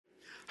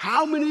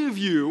How many of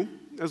you,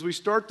 as we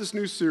start this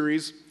new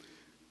series,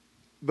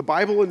 The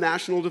Bible and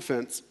National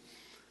Defense,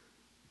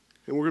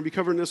 and we're going to be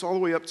covering this all the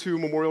way up to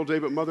Memorial Day,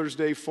 but Mother's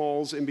Day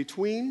falls in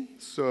between,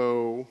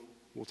 so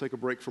we'll take a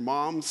break for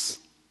moms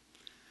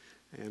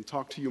and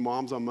talk to you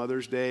moms on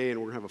Mother's Day, and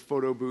we're going to have a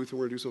photo booth, and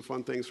we're going to do some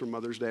fun things for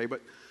Mother's Day.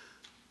 But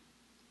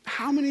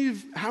how many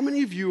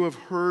of you have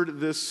heard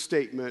this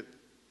statement?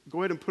 Go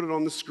ahead and put it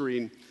on the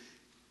screen.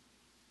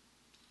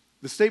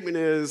 The statement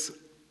is,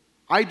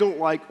 I don't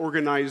like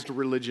organized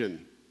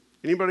religion.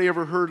 Anybody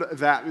ever heard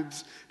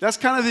that? That's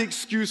kind of the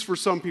excuse for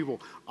some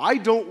people. I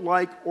don't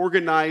like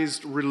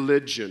organized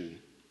religion.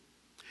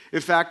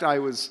 In fact, I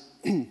was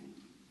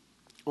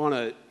on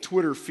a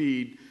Twitter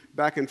feed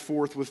back and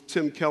forth with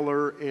Tim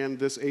Keller and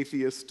this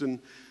atheist, and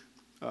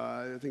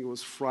I think it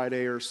was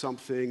Friday or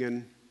something,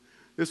 and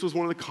this was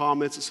one of the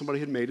comments that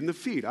somebody had made in the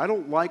feed. I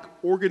don't like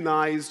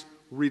organized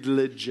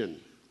religion.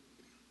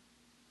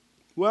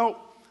 Well,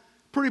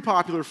 pretty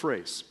popular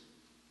phrase.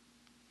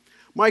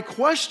 My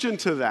question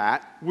to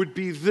that would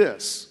be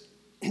this.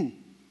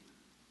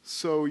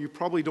 So you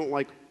probably don't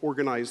like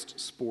organized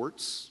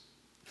sports,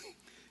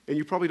 and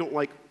you probably don't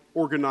like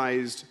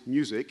organized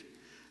music,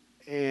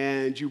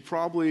 and you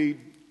probably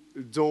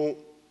don't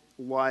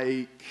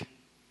like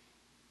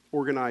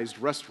organized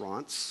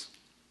restaurants,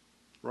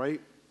 right?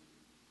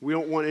 We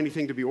don't want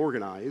anything to be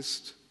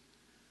organized.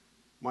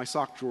 My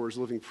sock drawer is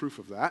living proof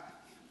of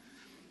that.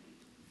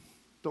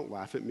 Don't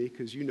laugh at me,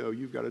 because you know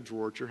you've got a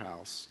drawer at your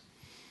house.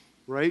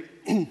 Right?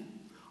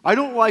 I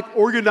don't like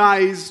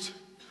organized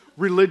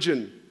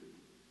religion.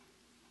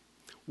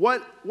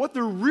 What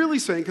they're really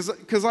saying,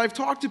 because I've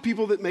talked to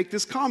people that make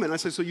this comment. I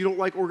say, so you don't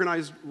like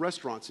organized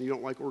restaurants, and you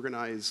don't like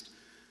organized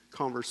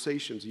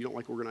conversations, and you don't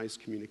like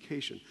organized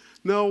communication.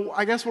 No,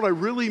 I guess what I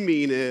really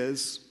mean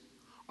is,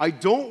 I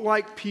don't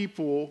like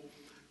people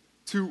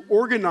to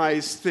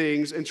organize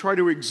things and try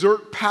to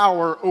exert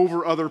power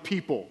over other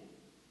people.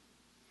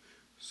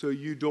 So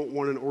you don't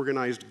want an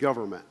organized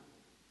government.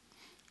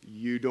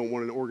 You don't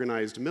want an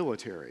organized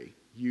military.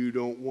 You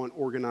don't want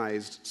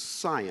organized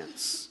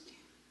science.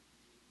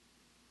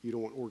 You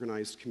don't want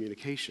organized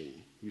communication.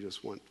 You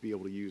just want to be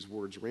able to use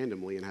words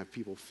randomly and have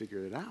people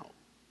figure it out.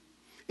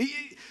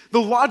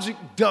 The logic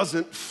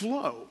doesn't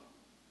flow.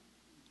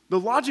 The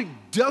logic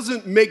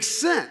doesn't make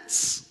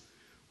sense,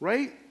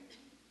 right?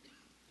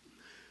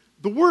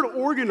 The word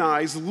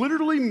organized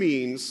literally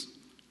means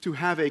to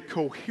have a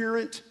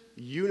coherent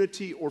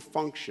unity or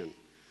function.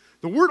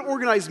 The word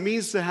organized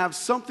means to have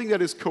something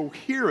that is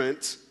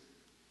coherent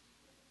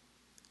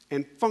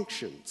and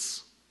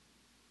functions,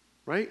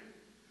 right?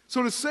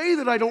 So to say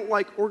that I don't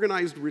like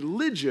organized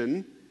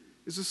religion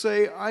is to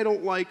say I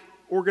don't like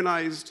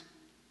organized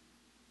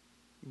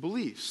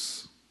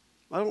beliefs.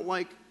 I don't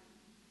like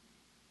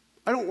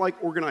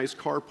organized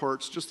car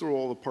parts. Just throw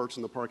all the parts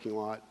in the parking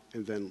lot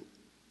and then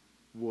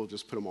we'll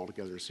just put them all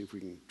together and see if we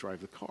can drive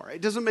the car.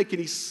 It doesn't make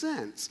any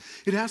sense.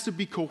 It has to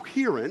be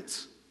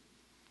coherent.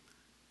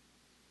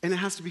 And it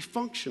has to be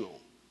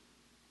functional,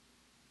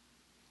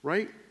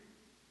 right?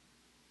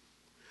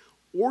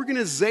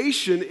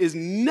 Organization is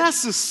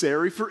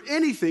necessary for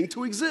anything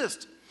to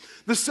exist.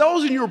 The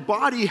cells in your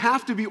body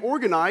have to be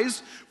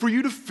organized for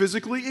you to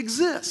physically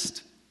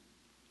exist.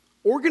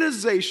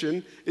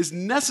 Organization is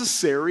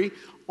necessary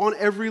on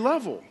every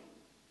level.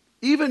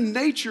 Even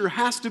nature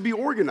has to be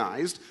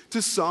organized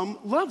to some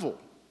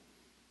level,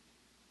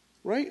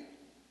 right?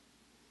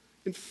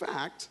 In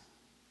fact,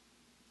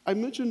 I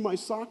mentioned my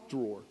sock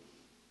drawer.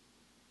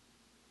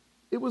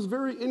 It was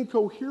very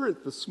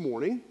incoherent this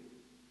morning,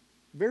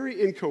 very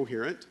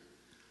incoherent,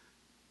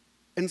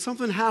 and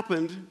something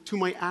happened to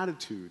my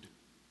attitude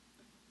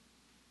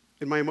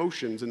and my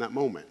emotions in that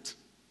moment.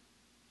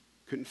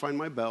 Couldn't find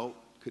my belt,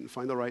 couldn't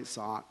find the right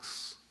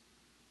socks.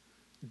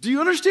 Do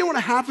you understand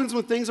what happens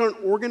when things aren't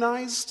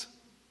organized?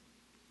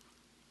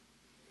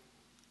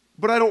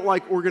 But I don't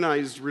like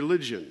organized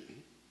religion.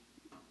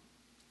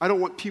 I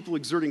don't want people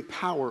exerting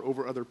power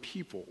over other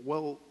people.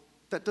 Well,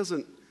 that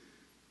doesn't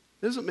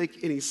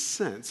make any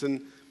sense.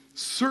 And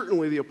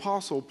certainly the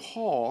Apostle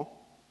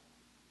Paul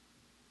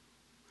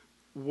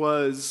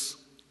was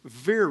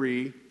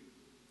very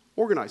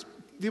organized.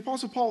 The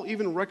Apostle Paul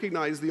even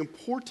recognized the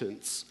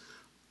importance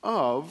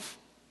of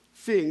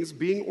things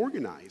being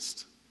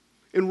organized.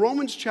 In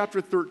Romans chapter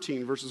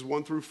 13, verses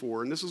 1 through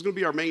 4, and this is going to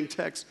be our main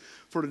text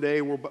for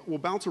today. We'll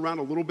bounce around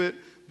a little bit,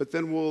 but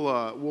then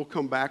we'll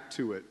come back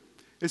to it.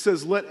 It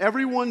says, "Let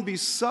everyone be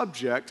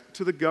subject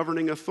to the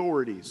governing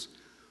authorities.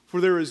 For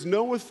there is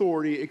no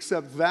authority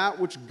except that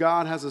which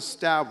God has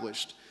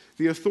established.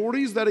 The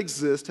authorities that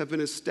exist have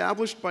been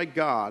established by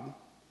God.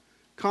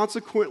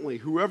 Consequently,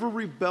 whoever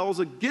rebels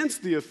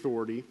against the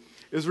authority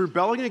is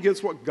rebelling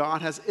against what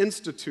God has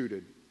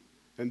instituted.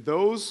 And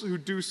those who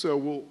do so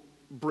will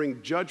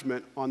bring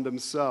judgment on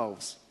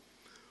themselves.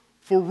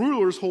 For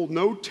rulers hold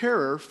no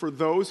terror for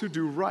those who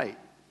do right,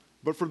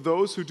 but for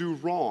those who do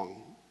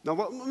wrong." Now,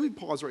 let me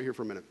pause right here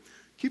for a minute.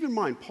 Keep in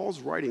mind,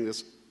 Paul's writing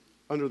this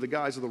under the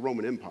guise of the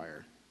Roman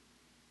Empire.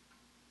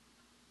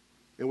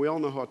 And we all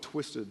know how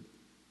twisted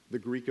the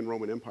Greek and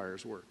Roman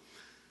empires were.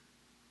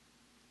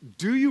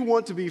 Do you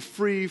want to be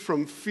free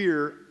from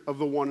fear of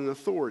the one in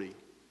authority?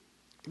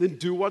 Then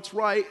do what's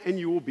right and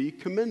you will be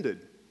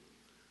commended.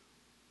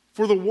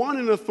 For the one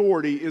in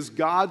authority is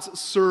God's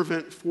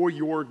servant for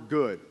your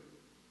good.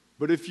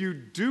 But if you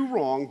do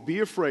wrong, be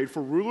afraid,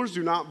 for rulers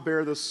do not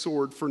bear the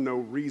sword for no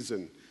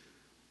reason.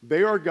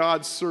 They are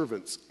God's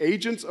servants,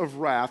 agents of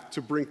wrath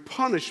to bring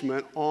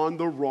punishment on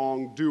the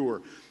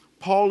wrongdoer.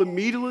 Paul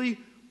immediately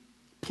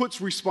puts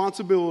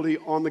responsibility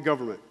on the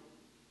government.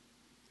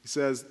 He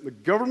says the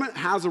government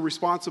has a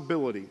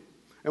responsibility,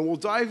 and we'll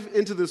dive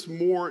into this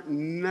more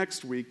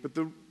next week, but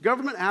the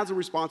government has a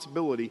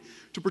responsibility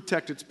to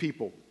protect its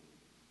people.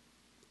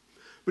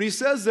 But he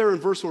says there in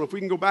verse 1, if we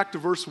can go back to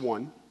verse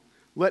 1,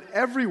 let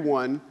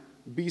everyone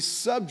be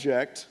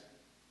subject,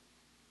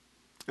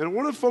 and I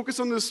want to focus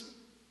on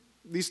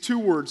these two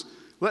words,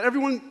 let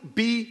everyone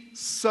be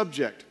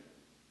subject.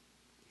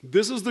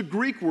 This is the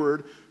Greek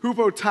word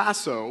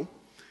hupotasso.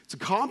 It's a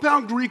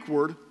compound Greek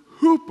word.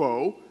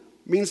 Hupo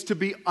means to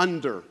be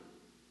under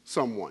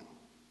someone,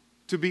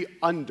 to be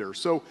under.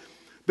 So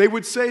they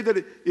would say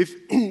that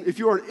if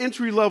you are an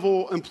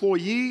entry-level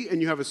employee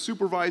and you have a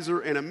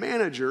supervisor and a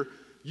manager,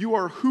 you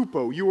are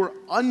hupo. You are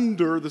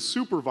under the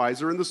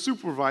supervisor, and the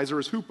supervisor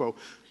is hupo,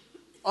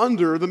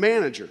 under the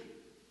manager.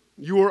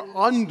 You are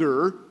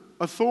under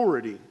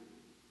authority.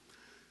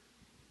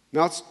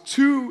 Now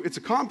it's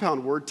a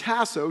compound word,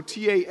 tasso,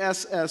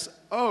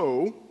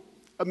 T-A-S-S-O.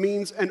 It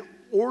means an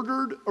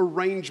ordered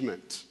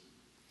arrangement.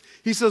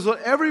 He says,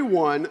 let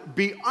everyone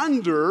be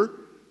under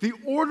the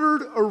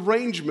ordered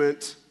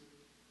arrangement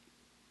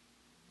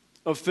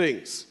of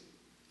things.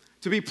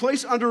 To be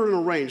placed under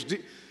and arranged.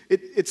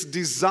 It's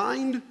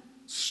designed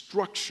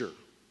structure.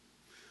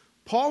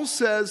 Paul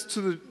says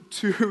to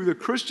the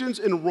Christians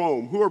in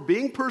Rome who are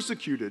being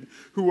persecuted,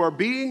 who are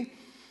being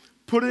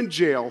put in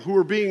jail,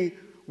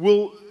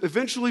 will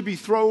eventually be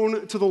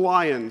thrown to the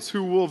lions,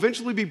 who will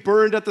eventually be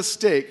burned at the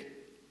stake,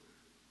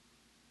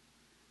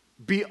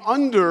 be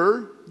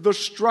under the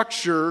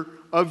structure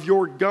of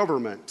your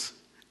government.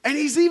 And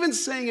he's even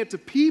saying it to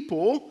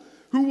people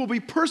who will be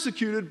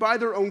persecuted by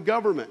their own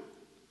government.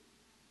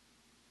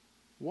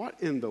 What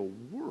in the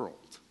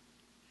world?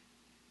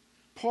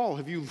 Paul,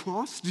 have you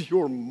lost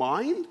your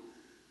mind?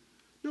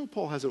 No,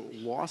 Paul hasn't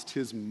lost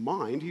his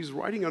mind. He's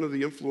writing under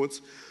the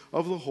influence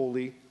of the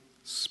Holy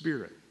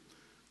Spirit.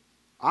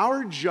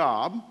 Our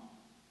job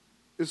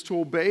is to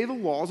obey the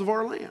laws of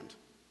our land.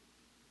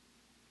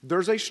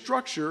 There's a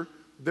structure,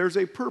 there's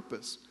a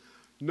purpose.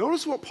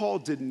 Notice what Paul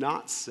did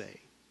not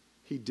say.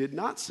 He did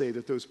not say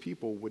that those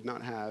people would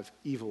not have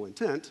evil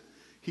intent.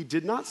 He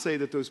did not say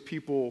that those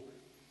people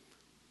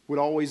would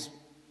always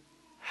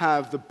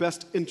have the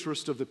best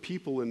interest of the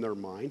people in their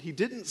mind. He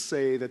didn't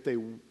say that they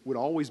would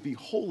always be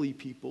holy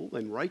people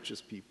and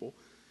righteous people.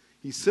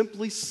 He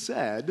simply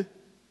said,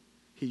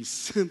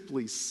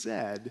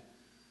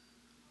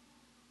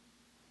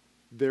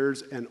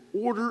 there's an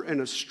order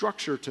and a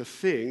structure to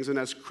things, and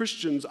as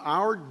Christians,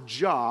 our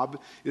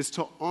job is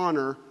to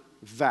honor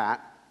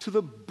that to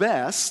the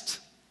best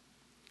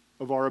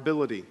of our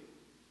ability.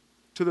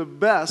 To the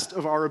best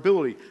of our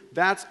ability.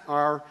 That's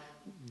our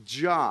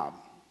job.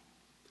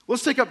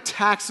 Let's take up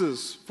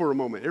taxes for a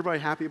moment. Everybody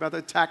happy about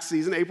that? Tax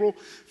season. April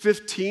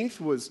 15th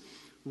was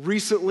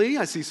recently.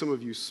 I see some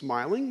of you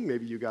smiling.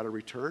 Maybe you got a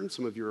return.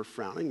 Some of you are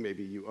frowning.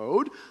 Maybe you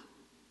owed.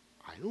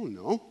 I don't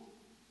know.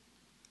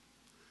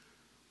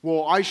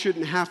 Well, I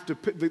shouldn't have to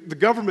pay. The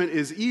government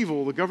is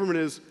evil. The government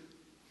is,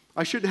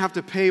 I shouldn't have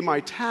to pay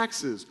my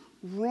taxes.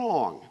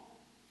 Wrong.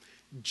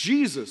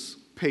 Jesus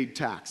paid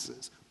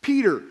taxes.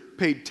 Peter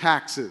paid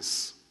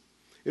taxes.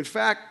 In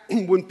fact,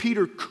 when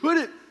Peter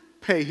couldn't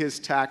pay his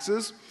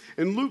taxes,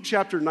 in Luke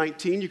chapter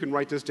 19, you can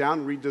write this down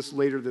and read this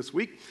later this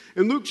week.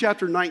 In Luke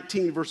chapter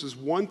 19, verses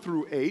 1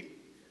 through 8,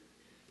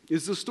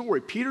 is the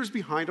story. Peter's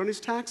behind on his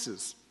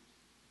taxes.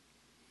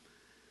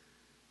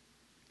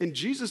 And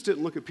Jesus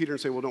didn't look at Peter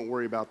and say, well, don't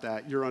worry about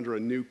that. You're under a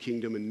new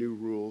kingdom and new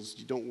rules.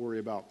 You don't worry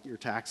about your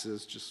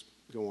taxes. Just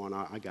go on.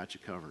 I got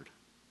you covered.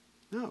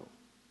 No.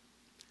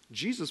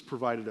 Jesus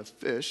provided a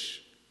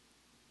fish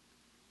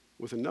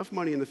with enough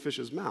money in the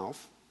fish's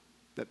mouth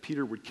that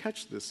Peter would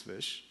catch this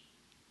fish,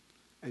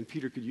 and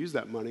Peter could use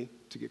that money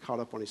to get caught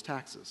up on his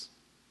taxes.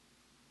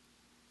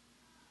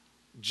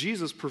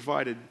 Jesus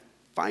provided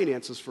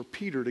finances for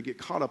Peter to get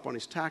caught up on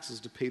his taxes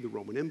to pay the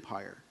Roman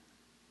Empire.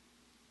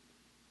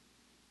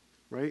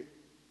 Right?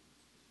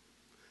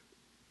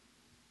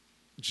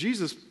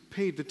 Jesus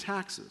paid the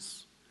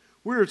taxes.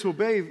 We're to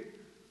obey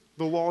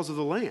the laws of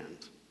the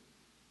land.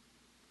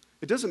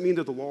 It doesn't mean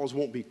that the laws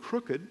won't be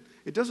crooked.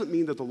 It doesn't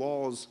mean that the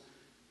laws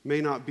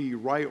may not be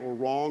right or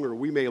wrong, or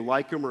we may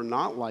like them or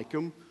not like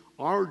them.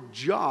 Our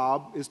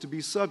job is to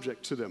be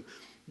subject to them.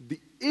 The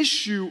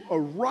issue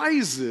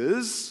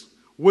arises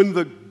when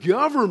the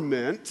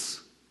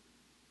government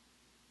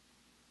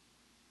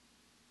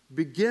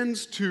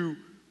begins to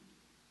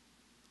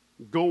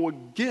go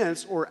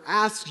against or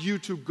ask you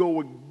to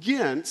go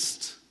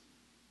against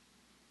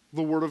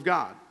the Word of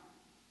God.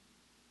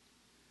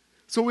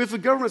 So if the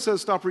government says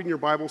stop reading your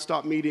Bible,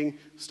 stop meeting,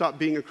 stop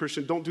being a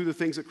Christian, don't do the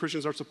things that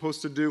Christians are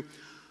supposed to do,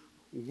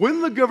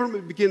 when the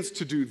government begins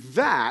to do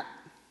that,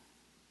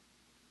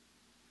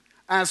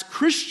 as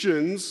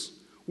Christians,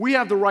 we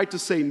have the right to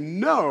say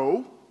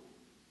no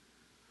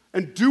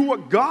and do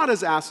what God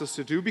has asked us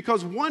to do,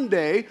 because one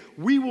day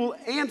we will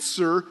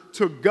answer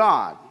to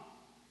God.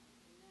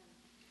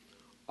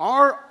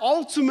 Our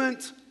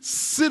ultimate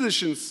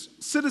citizenship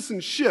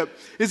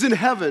is in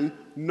heaven,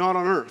 not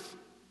on earth.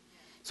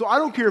 So I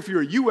don't care if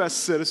you're a U.S.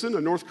 citizen, a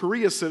North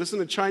Korea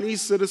citizen, a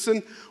Chinese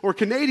citizen, or a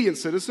Canadian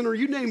citizen, or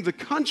you name the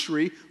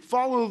country,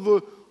 follow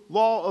the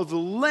law of the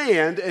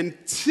land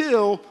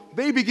until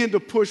they begin to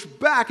push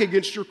back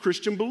against your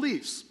Christian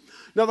beliefs.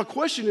 Now the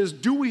question is,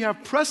 do we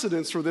have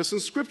precedence for this in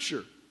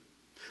Scripture?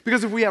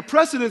 Because if we have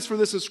precedence for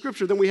this in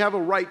Scripture, then we have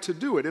a right to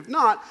do it. If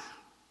not,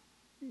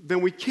 then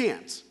we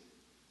can't.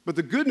 But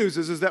the good news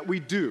is that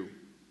we do.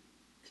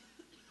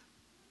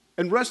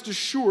 And rest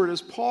assured,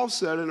 as Paul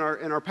said in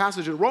our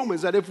passage in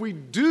Romans, that if we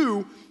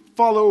do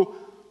follow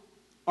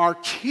our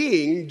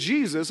King,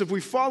 Jesus, if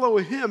we follow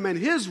him and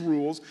his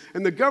rules,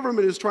 and the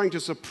government is trying to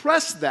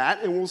suppress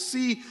that, and we'll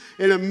see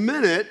in a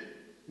minute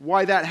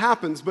why that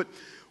happens, but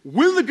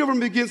when the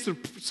government begins to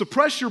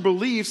suppress your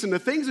beliefs and the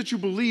things that you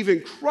believe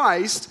in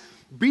Christ,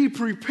 be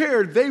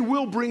prepared, they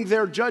will bring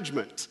their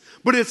judgment.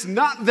 But it's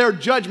not their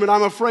judgment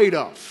I'm afraid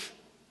of.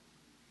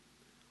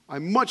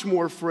 I'm much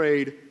more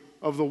afraid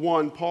of the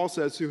one, Paul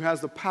says, who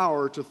has the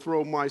power to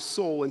throw my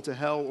soul into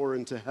hell or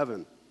into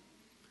heaven.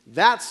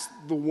 That's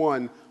the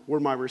one where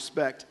my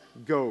respect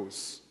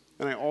goes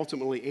and I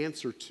ultimately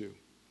answer to.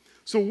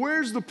 So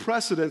where's the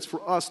precedence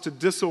for us to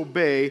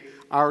disobey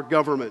our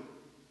government?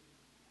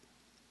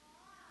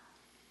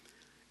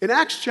 In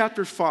Acts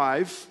chapter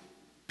 5,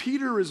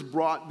 Peter is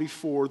brought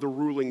before the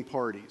ruling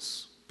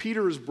parties.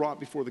 Peter is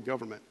brought before the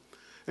government.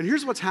 And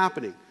here's what's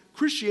happening.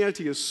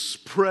 Christianity is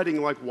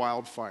spreading like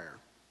wildfire.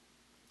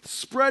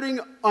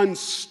 Spreading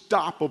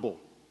unstoppable.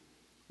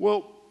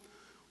 Well,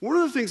 one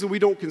of the things that we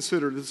don't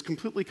consider that's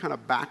completely kind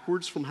of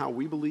backwards from how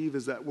we believe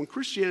is that when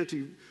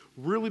Christianity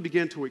really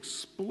began to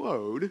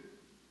explode,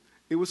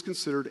 it was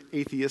considered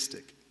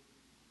atheistic.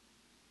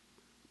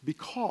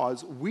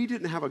 Because we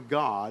didn't have a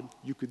God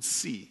you could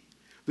see.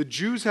 The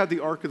Jews had the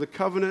Ark of the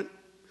Covenant.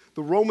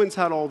 The Romans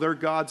had all their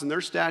gods and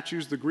their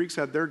statues. The Greeks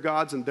had their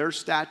gods and their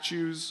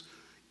statues.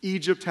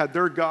 Egypt had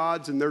their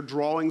gods and their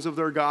drawings of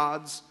their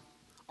gods.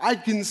 I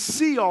can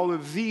see all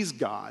of these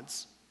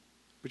gods,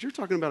 but you're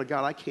talking about a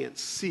God I can't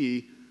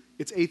see.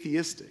 It's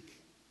atheistic.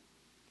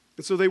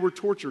 And so they were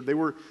tortured. They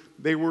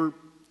were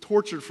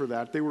tortured for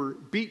that. They were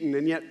beaten,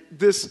 and yet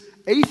this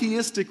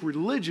atheistic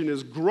religion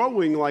is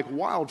growing like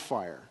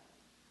wildfire.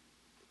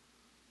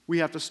 We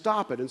have to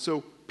stop it. And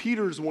so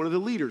Peter's one of the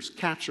leaders.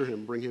 Capture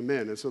him, bring him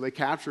in. And so they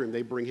capture him,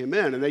 they bring him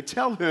in, and they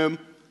tell him,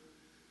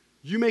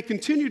 you may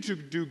continue to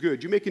do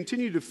good. You may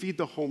continue to feed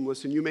the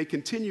homeless, and you may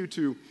continue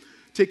to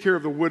take care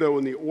of the widow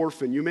and the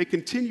orphan. You may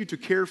continue to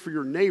care for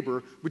your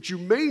neighbor, but you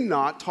may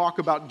not talk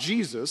about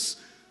Jesus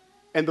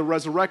and the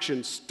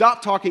resurrection.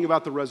 Stop talking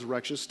about the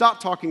resurrection. Stop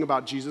talking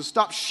about Jesus.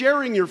 Stop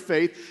sharing your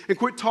faith and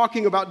quit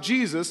talking about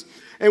Jesus.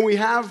 And we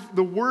have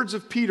the words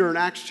of Peter in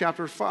Acts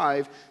chapter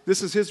 5.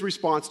 This is his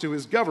response to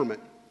his government.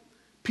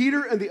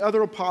 Peter and the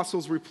other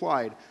apostles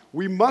replied,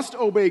 "We must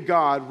obey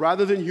God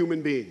rather than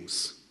human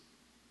beings.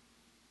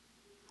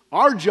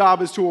 Our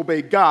job is to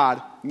obey God,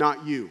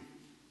 not you.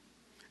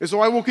 And so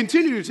I will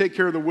continue to take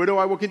care of the widow.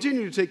 I will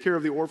continue to take care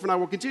of the orphan. I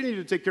will continue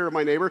to take care of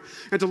my neighbor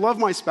and to love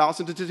my spouse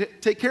and to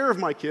take care of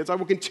my kids. I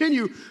will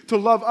continue to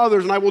love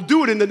others, and I will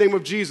do it in the name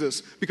of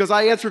Jesus because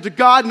I answer to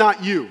God,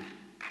 not you."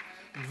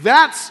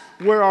 That's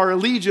where our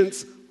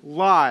allegiance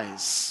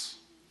lies.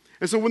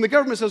 And so when the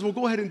government says, well,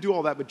 go ahead and do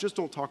all that, but just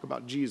don't talk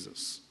about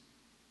Jesus,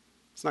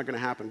 it's not going to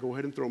happen. Go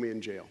ahead and throw me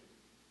in jail.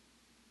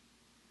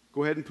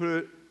 Go ahead and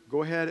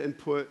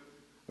put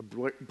a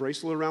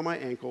bracelet around my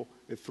ankle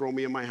and throw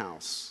me in my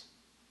house.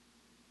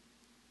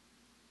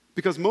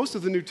 Because most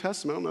of the New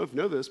Testament, I don't know if you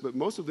know this, but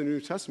most of the New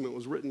Testament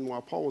was written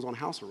while Paul was on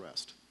house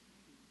arrest.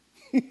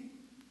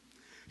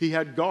 He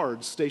had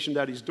guards stationed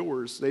at his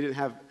doors. They didn't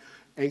have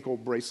ankle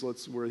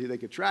bracelets where they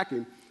could track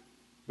him,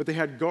 but they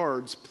had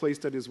guards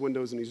placed at his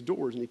windows and his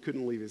doors, and he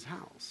couldn't leave his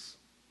house.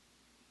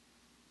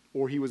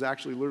 Or he was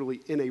actually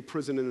literally in a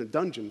prison, in a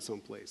dungeon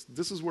someplace.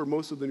 This is where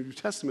most of the New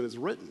Testament is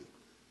written.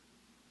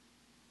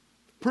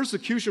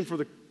 Persecution for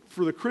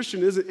the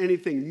Christian isn't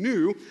anything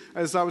new.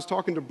 As I was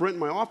talking to Brent in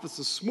my office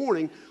this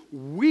morning,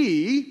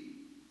 we,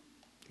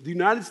 the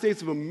United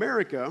States of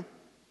America,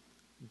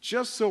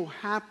 just so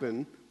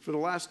happen for the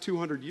last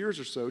 200 years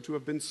or so to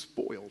have been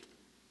spoiled.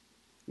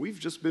 We've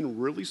just been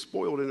really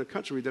spoiled in a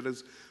country that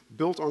is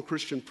built on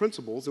Christian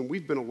principles, and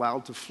we've been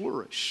allowed to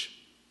flourish.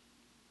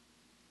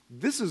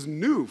 This is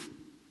new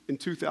in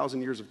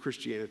 2,000 years of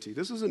Christianity.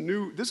 This is a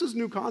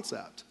new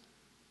concept.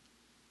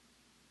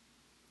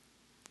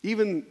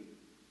 Even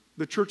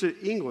the Church of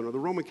England, or the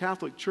Roman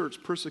Catholic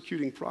Church,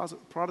 persecuting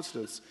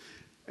Protestants.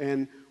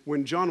 And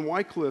when John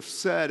Wycliffe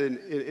said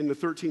in the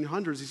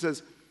 1300s, he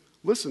says,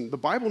 listen, the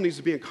Bible needs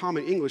to be in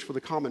common English for the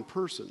common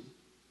person.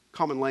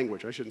 common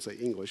language. I shouldn't say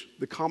English.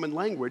 The common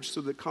language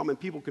so that common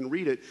people can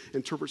read it,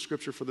 interpret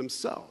Scripture for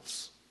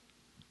themselves.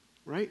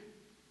 Right?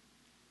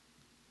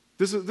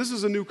 This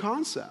is a new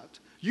concept.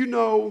 You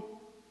know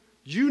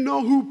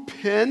who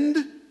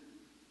penned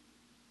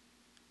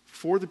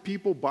For the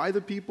People, by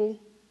the People?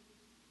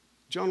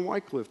 John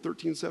Wycliffe,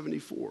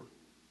 1374.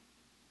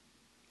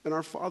 And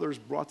our fathers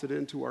brought it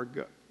into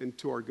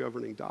our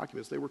governing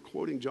documents. They were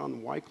quoting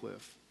John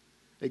Wycliffe.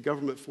 A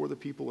government for the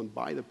people and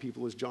by the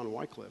people is John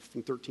Wycliffe from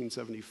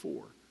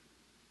 1374.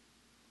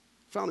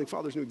 Founding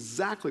fathers knew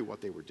exactly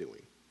what they were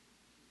doing.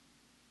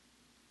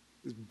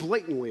 It was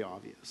blatantly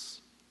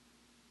obvious.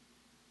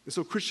 And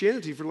so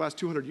Christianity for the last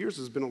 200 years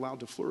has been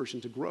allowed to flourish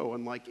and to grow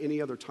unlike any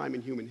other time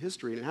in human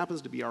history. And it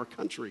happens to be our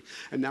country.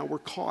 And now we're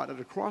caught at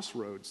a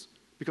crossroads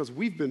because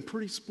we've been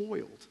pretty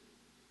spoiled.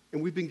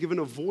 And we've been given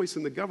a voice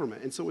in the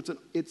government. And so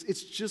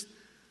it's just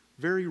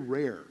very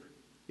rare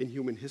in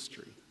human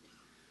history,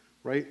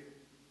 right?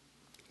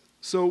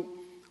 So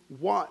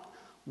why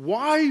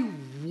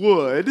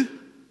would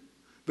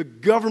the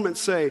government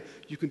say,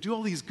 you can do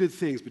all these good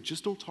things, but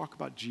just don't talk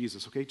about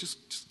Jesus, okay?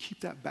 Just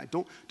keep that back.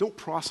 Don't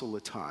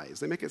proselytize.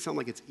 They make it sound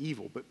like it's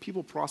evil, but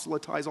people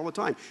proselytize all the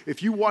time.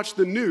 If you watch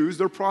the news,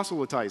 they're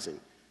proselytizing.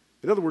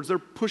 In other words, they're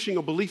pushing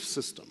a belief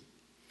system.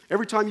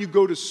 Every time you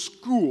go to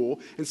school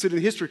and sit in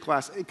history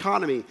class,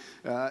 economy,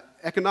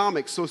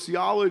 economics,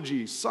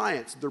 sociology,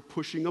 science, they're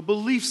pushing a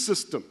belief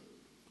system.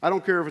 I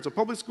don't care if it's a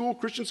public school,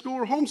 Christian school,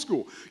 or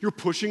homeschool. You're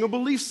pushing a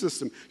belief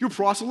system. You're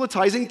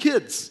proselytizing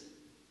kids.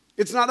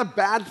 It's not a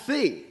bad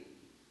thing.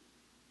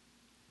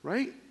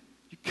 Right?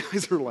 You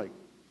guys are like,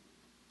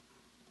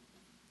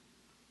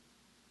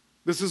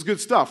 this is good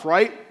stuff,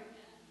 right?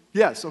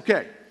 Yes,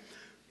 okay.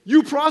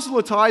 You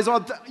proselytize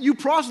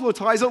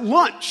at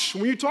lunch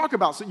when you talk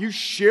about it. You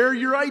share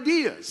your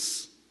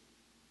ideas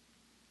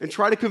and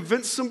try to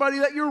convince somebody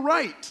that you're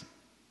right.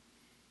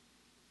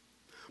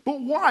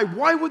 But why?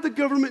 Why would the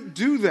government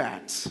do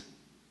that?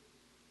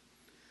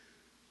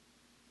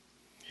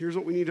 Here's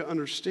what we need to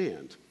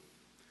understand.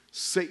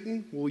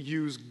 Satan will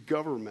use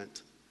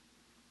government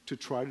to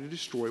try to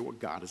destroy what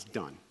God has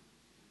done.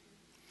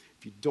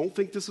 If you don't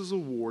think this is a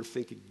war,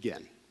 think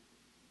again.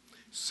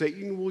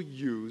 Satan will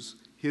use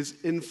his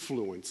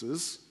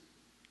influences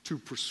to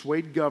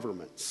persuade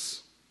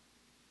governments.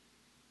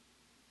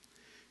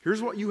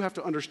 Here's what you have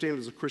to understand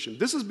as a Christian.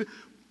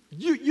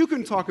 You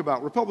can talk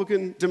about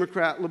Republican,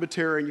 Democrat,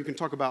 Libertarian. You can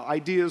talk about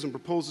ideas and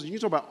proposals. You can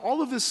talk about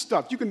all of this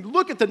stuff. You can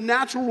look at the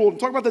natural world and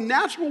talk about the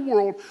natural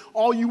world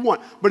all you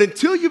want. But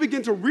until you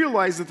begin to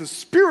realize that the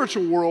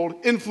spiritual world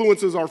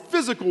influences our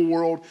physical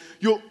world,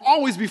 you'll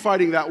always be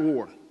fighting that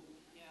war.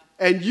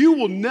 And you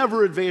will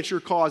never advance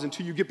your cause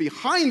until you get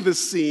behind the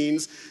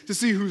scenes to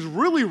see who's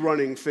really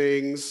running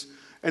things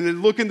and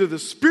then look into the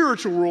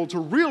spiritual world to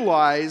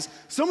realize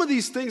some of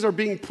these things are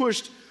being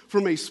pushed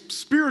from a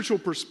spiritual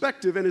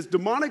perspective, and it's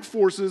demonic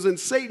forces and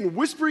Satan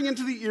whispering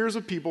into the ears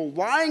of people,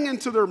 lying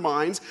into their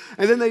minds,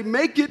 and then they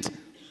make it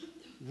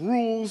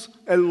rules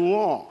and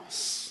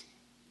laws.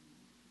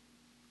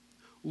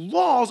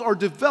 Laws are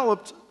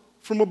developed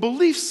from a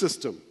belief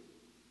system.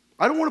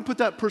 I don't want to put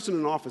that person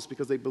in office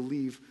because they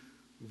believe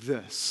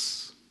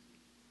this.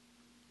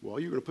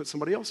 Well, you're going to put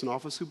somebody else in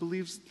office who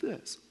believes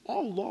this.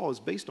 All law is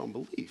based on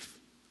belief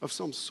of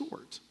some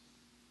sort.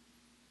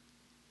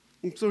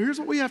 And so here's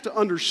what we have to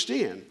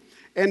understand.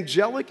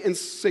 Angelic and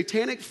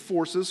satanic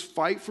forces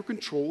fight for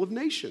control of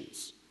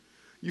nations.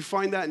 You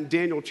find that in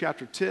Daniel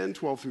chapter 10,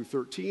 12 through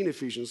 13,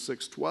 Ephesians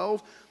 6,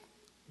 12.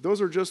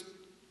 Those are just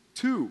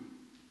two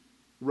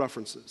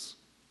references.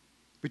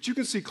 But you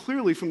can see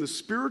clearly from the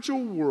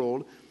spiritual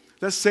world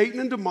that Satan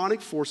and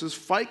demonic forces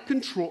fight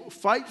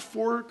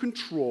for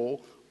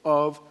control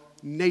of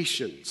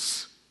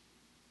nations.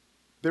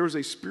 There is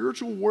a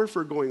spiritual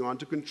warfare going on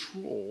to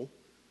control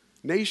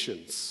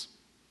nations.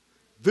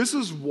 This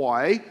is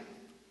why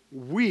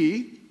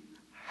we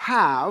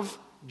have,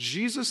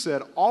 Jesus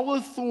said, all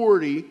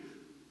authority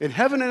in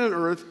heaven and on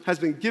earth has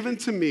been given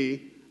to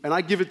me, and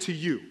I give it to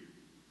you.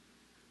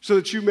 So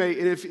that you may,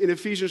 in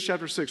Ephesians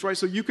chapter 6, right?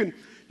 So you can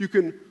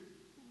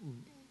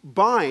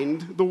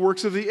bind the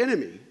works of the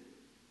enemy.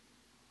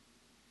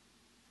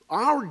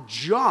 Our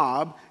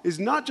job is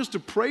not just to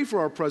pray for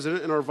our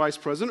president and our vice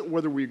president,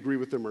 whether we agree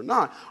with them or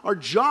not. Our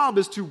job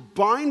is to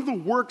bind the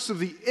works of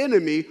the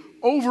enemy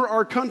over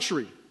our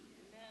country.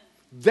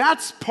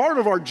 That's part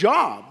of our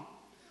job.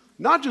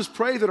 Not just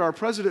pray that our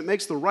president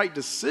makes the right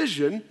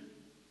decision,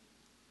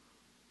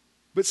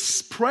 but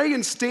pray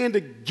and stand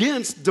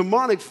against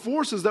demonic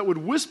forces that would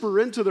whisper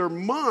into their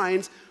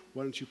minds,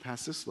 why don't you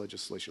pass this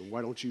legislation?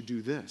 Why don't you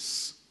do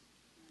this?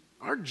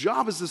 Our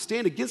job is to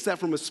stand against that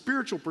from a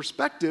spiritual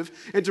perspective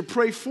and to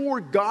pray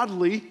for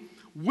godly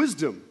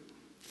wisdom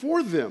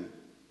for them.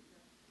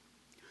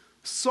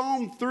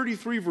 Psalm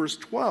 33, verse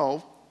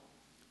 12,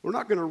 we're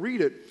not going to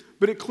read it,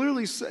 but it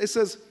clearly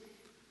says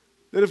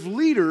that if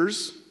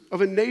leaders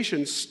of a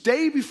nation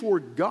stay before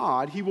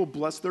God, he will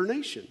bless their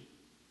nation.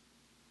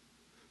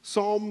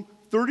 Psalm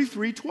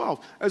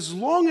 33:12. As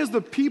long as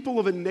the people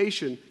of a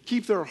nation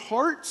keep their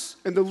hearts,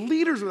 and the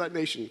leaders of that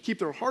nation keep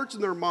their hearts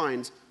and their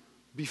minds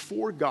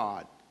before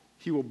God,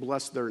 he will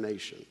bless their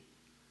nation.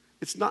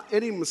 It's not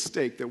any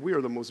mistake that we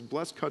are the most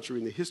blessed country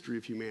in the history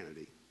of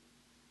humanity.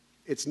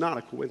 It's not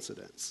a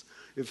coincidence.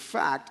 In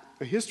fact,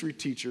 a history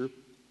teacher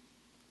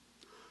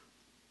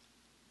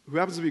who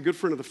happens to be a good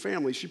friend of the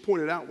family, she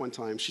pointed out one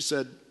time, she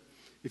said,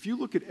 if you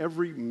look at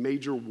every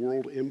major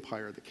world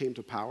empire that came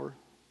to power,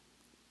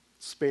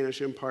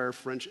 Spanish Empire,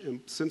 French,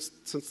 since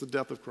the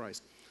death of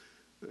Christ,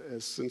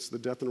 since the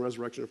death and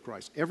resurrection of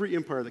Christ, every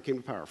empire that came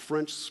to power,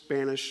 French,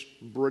 Spanish,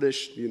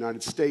 British, the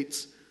United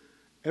States,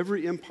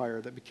 every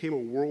empire that became a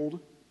world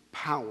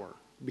power,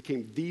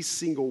 became the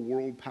single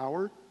world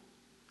power,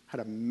 had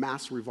a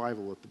mass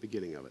revival at the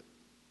beginning of it,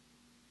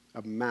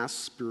 a mass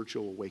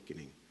spiritual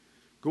awakening.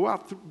 Go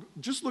out,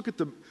 just look at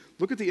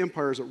the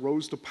empires that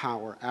rose to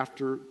power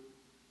after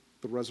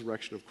the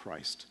resurrection of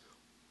Christ.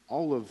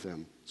 All of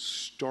them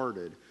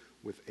started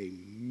with a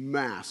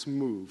mass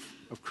move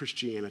of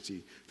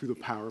Christianity through the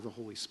power of the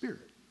Holy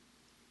Spirit.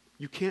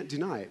 You can't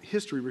deny it.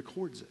 History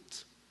records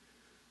it.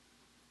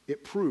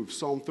 It proves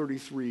Psalm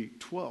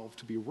 33:12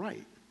 to be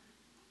right.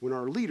 When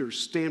our leaders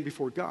stand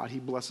before God, he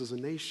blesses a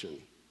nation.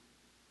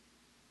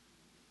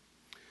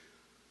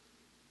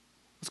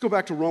 Let's go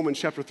back to Romans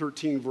chapter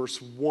 13,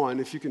 verse 1.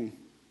 If you can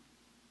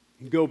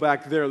go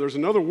back there, there's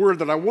another word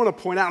that I want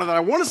to point out and that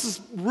I want us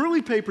to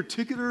really pay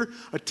particular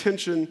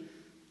attention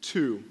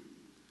to.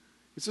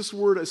 It's this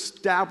word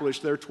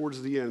established there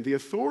towards the end. The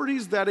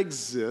authorities that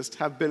exist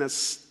have been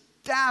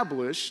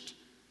established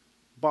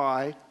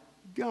by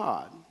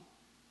God.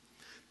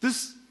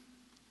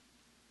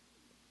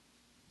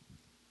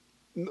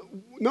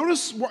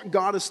 Notice what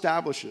God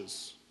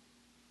establishes.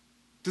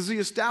 Does he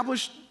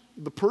establish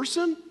the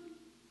person,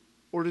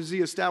 or does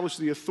he establish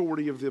the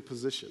authority of the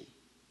position?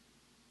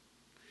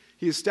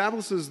 He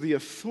establishes the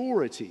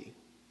authority.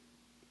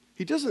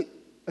 He doesn't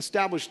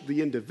establish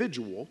the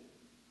individual.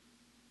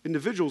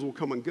 Individuals will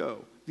come and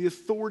go. The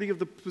authority of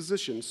the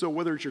position. So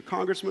whether it's your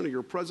congressman or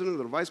your president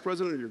or the vice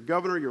president or your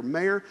governor or your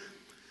mayor,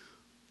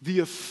 the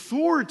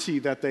authority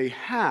that they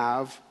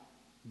have,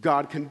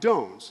 God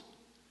condones.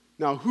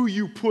 Now, who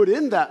you put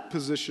in that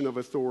position of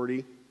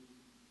authority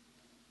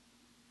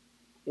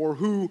or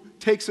who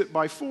takes it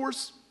by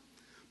force,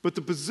 but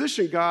the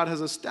position God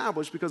has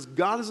established, because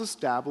God has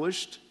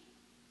established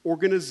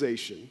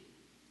organization,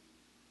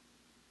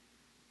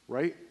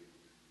 right?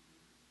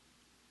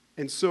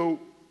 And so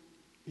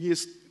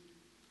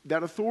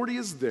that authority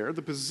is there,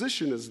 the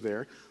position is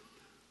there,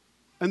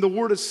 and the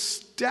word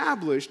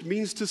established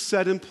means to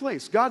set in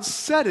place. God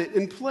set it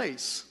in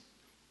place.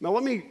 Now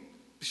let me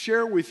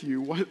share with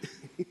you a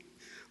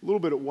little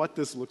bit of what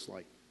this looks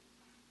like.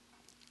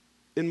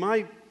 In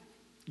my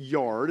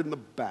yard in the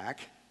back,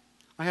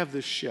 I have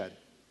this shed.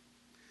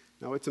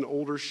 Now it's an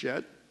older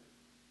shed,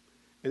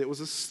 and it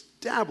was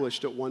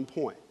established at one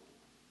point.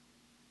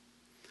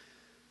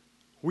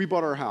 We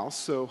bought our house,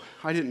 so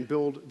I didn't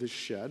build this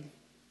shed,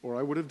 or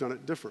I would have done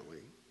it differently.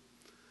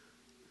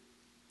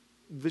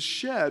 The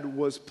shed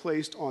was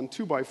placed on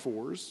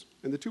 2x4s,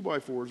 and the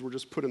 2x4s were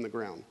just put in the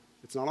ground.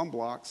 It's not on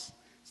blocks,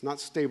 it's not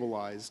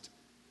stabilized,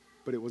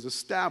 but it was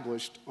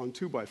established on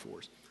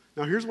 2x4s.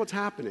 Now here's what's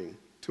happening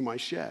to my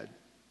shed.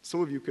 Some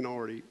of you can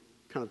already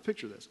kind of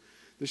picture this.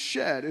 The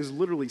shed is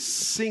literally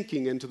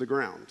sinking into the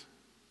ground.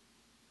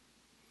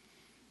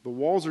 The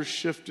walls are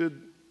shifted,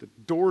 the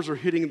doors are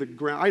hitting the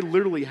ground. I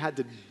literally had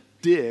to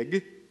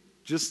dig,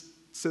 just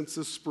since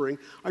this spring,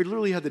 I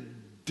literally had to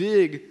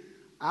dig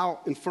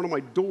out in front of my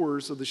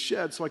doors of the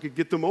shed so I could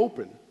get them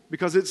open,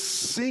 because it's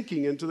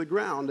sinking into the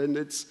ground and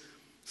it's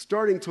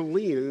starting to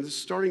lean, and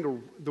it's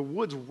the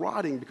wood's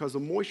rotting because the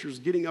moisture is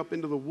getting up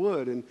into the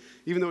wood, and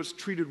even though it's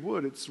treated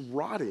wood, it's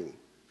rotting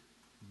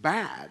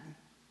bad.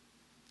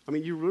 I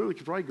mean, you really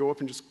could probably go up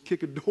and just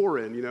kick a door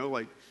in,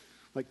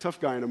 like tough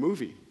guy in a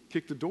movie,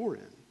 kick the door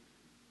in.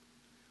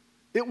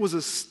 It was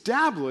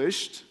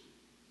established,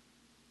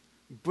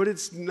 but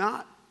it's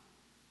not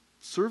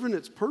serving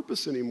its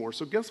purpose anymore.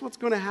 So guess what's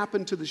going to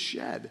happen to the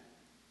shed?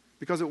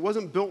 Because it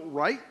wasn't built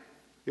right,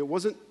 it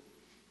wasn't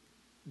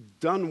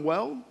done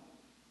well.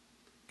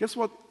 Guess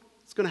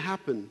what's going to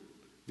happen?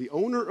 The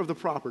owner of the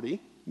property,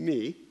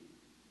 me,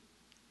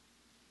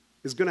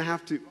 is going to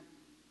have to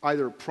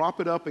either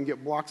prop it up and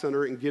get blocks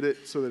under it and get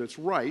it so that it's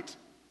right.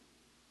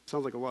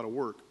 Sounds like a lot of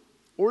work.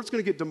 Or it's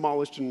going to get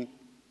demolished and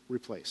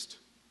replaced,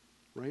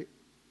 right?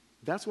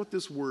 That's what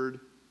this word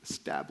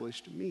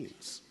established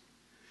means.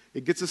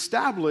 It gets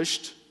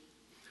established,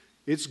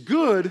 it's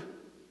good,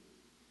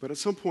 but at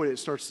some point it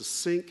starts to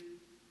sink,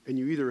 and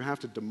you either have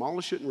to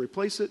demolish it and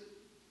replace it,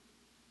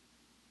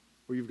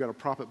 or you've got to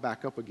prop it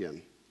back up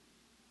again.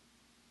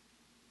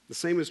 The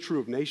same is true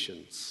of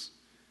nations.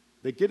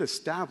 They get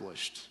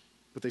established,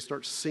 but they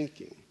start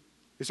sinking.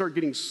 They start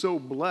getting so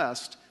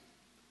blessed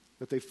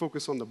that they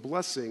focus on the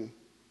blessing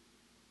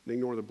and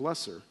ignore the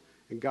blesser.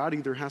 And God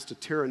either has to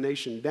tear a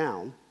nation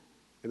down,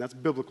 and that's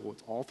biblical,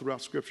 it's all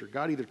throughout Scripture.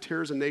 God either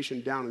tears a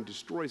nation down and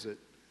destroys it,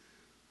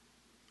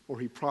 or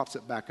he props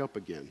it back up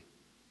again.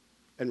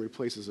 and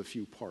replaces a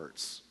few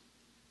parts.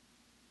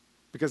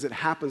 Because it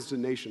happens to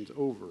nations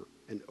over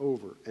and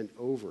over and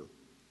over.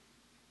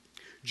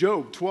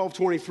 Job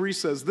 12:23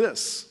 says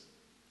this: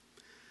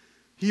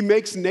 He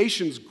makes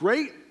nations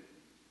great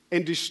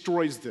and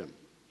destroys them.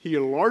 He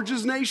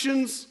enlarges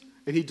nations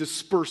and he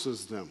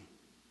disperses them.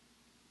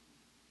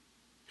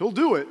 He'll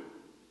do it.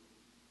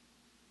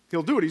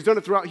 He'll do it. He's done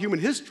it throughout human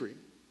history.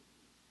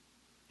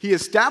 He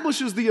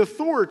establishes the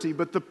authority,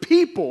 but the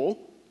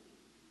people,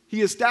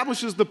 he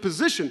establishes the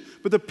position.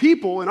 But the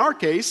people, in our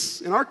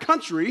case, in our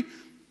country,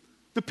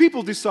 the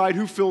people decide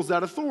who fills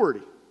that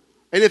authority.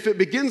 And if it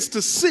begins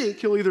to sink,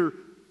 he'll either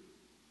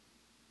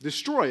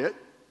destroy it.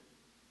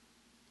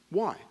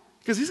 Why?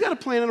 Because he's got a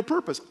plan and a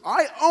purpose.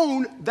 I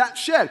own that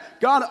shed.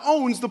 God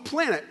owns the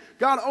planet.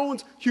 God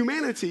owns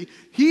humanity.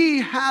 He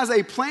has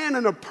a plan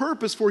and a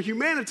purpose for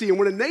humanity. And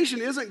when a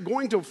nation isn't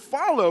going to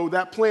follow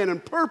that plan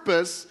and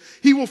purpose,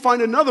 he will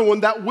find another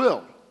one that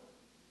will.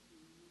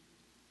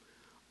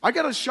 I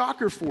got a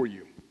shocker for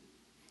you.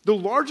 The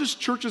largest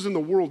churches in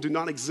the world do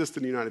not exist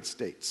in the United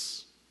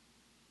States.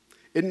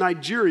 In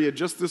Nigeria,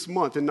 just this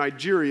month, in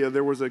Nigeria,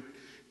 there's a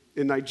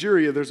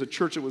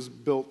church that was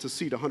built to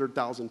seat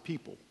 100,000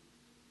 people.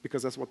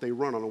 Because that's what they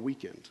run on a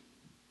weekend.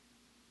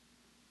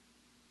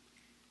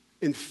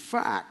 In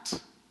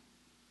fact,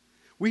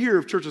 we hear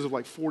of churches of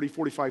like 40,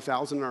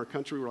 45,000 in our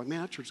country. We're like,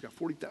 man, that church's got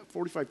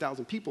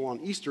 45,000 people. On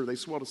Easter, they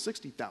swell to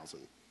 60,000.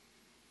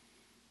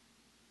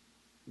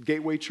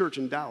 Gateway Church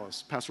in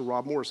Dallas, Pastor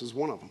Rob Morris is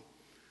one of them.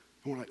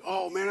 And we're like,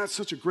 oh man, that's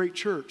such a great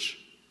church.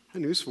 I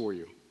have news for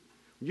you.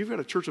 You've got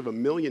a church of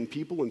 1 million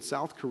people in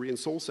South Korea, in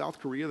Seoul, South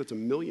Korea, that's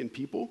 1 million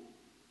people,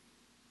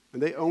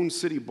 and they own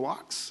city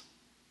blocks.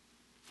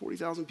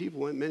 40,000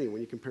 people ain't many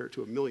when you compare it to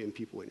 1 million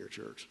people in your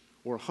church,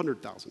 or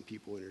 100,000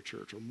 people in your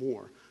church, or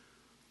more.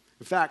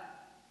 In fact,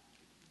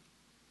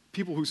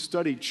 people who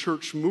study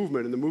church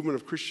movement and the movement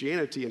of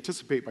Christianity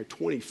anticipate by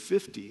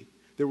 2050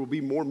 there will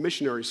be more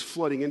missionaries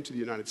flooding into the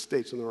United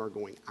States than there are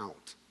going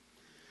out.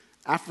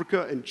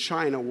 Africa and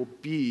China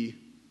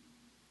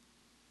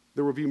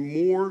there will be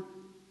more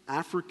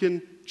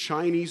African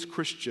Chinese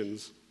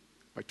Christians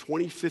by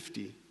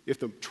 2050, if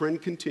the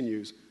trend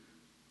continues,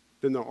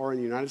 than there are in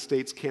the United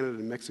States, Canada,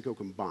 and Mexico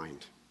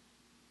combined.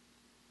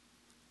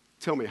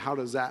 Tell me, how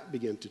does that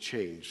begin to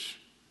change?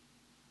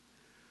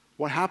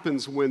 What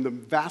happens when the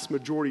vast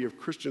majority of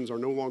Christians are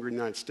no longer in the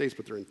United States,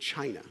 but they're in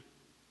China?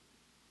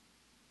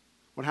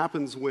 What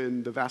happens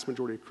when the vast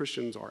majority of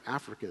Christians are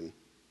African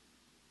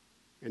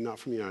and not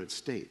from the United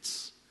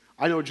States?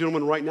 I know a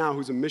gentleman right now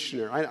who's a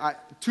missionary.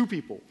 Two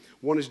people.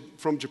 One is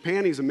from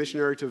Japan. He's a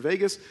missionary to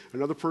Vegas.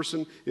 Another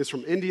person is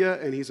from India,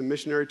 and he's a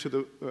missionary to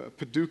the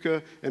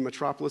Paducah and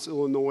Metropolis,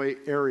 Illinois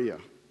area.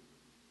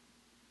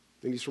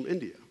 And he's from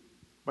India.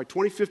 By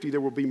 2050, there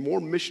will be more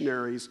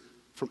missionaries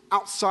from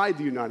outside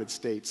the United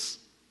States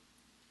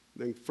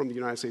than from the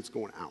United States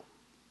going out.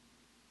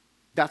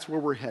 That's where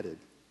we're headed.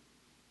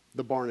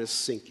 The barn is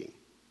sinking.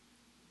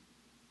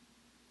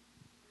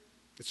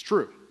 It's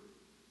true.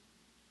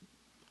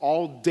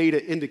 All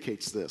data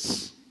indicates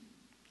this.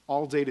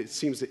 All data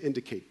seems to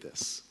indicate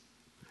this.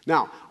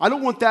 Now, I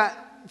don't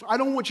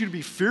want you to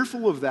be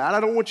fearful of that. I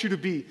don't want you to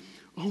be,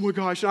 oh my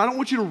gosh, I don't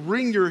want you to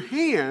wring your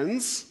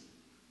hands,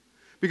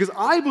 because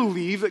I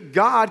believe that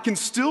God can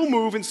still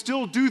move and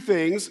still do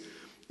things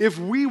if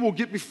we will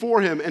get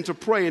before him and to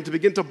pray and to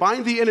begin to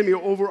bind the enemy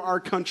over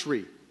our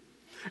country.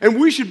 And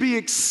we should be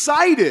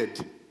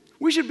excited.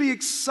 We should be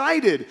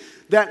excited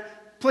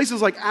that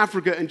places like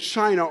Africa and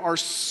China are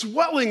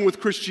swelling with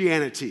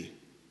Christianity.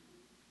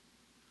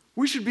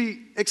 We should be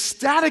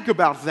ecstatic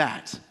about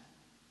that.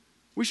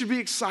 We should be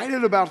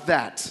excited about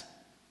that.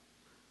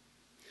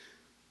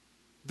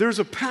 There's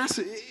a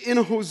passage in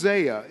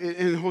Hosea,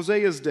 in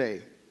Hosea's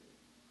day,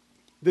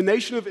 the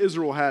nation of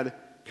Israel had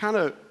kind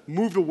of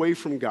moved away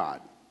from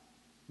God.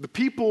 The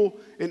people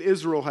in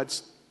Israel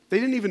they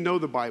didn't even know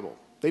the Bible.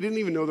 They didn't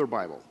even know their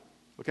Bible,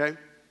 okay?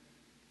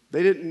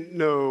 They didn't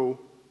know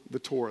the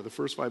Torah, the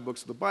first 5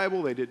 books of the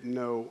Bible. They didn't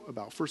know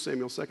about 1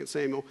 Samuel, 2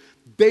 Samuel.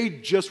 They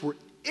just were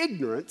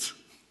ignorant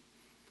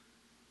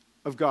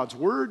of God's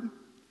word,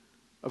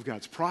 of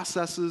God's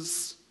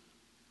processes.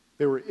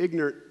 They were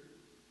ignorant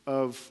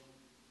of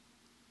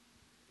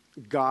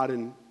God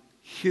and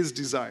his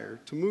desire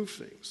to move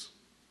things.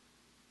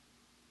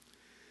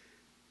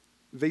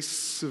 They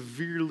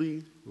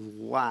severely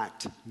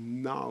lacked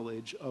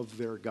knowledge of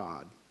their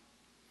God.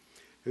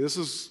 And this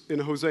is in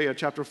Hosea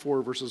chapter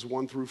 4, verses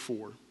 1 through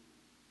 4.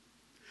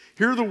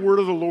 Hear the word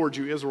of the Lord,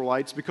 you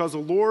Israelites, because the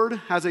Lord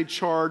has a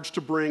charge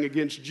to bring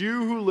against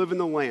you who live in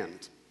the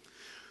land.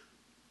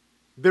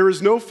 There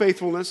is no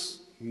faithfulness,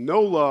 no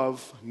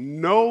love,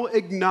 no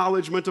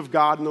acknowledgement of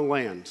God in the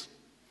land.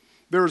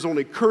 There is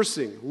only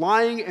cursing,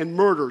 lying, and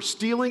murder,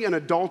 stealing, and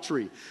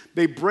adultery.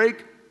 They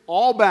break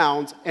all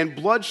bounds, and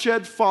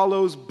bloodshed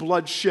follows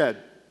bloodshed.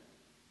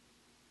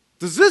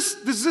 Does this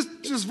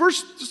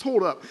verse, just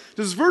hold up.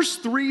 Does verse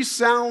 3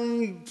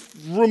 sound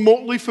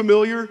remotely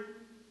familiar?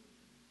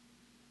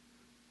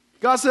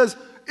 God says,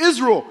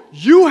 Israel,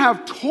 you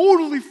have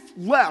totally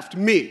left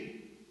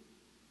me.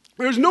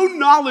 There's no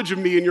knowledge of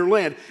me in your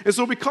land. And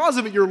so because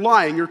of it, you're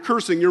lying, you're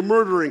cursing, you're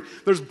murdering.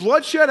 There's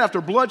bloodshed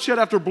after bloodshed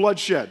after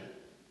bloodshed.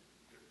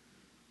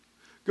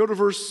 Go to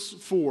verse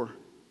 4.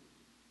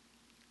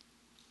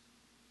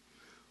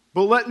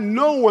 But let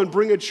no one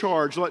bring a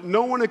charge, let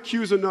no one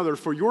accuse another,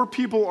 for your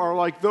people are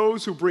like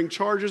those who bring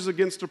charges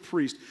against a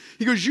priest.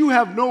 He goes, you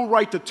have no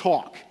right to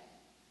talk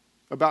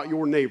about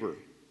your neighbor.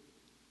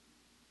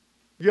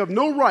 You have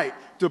no right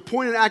to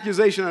point an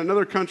accusation at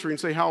another country and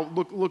say,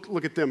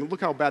 look at them, and look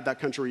how bad that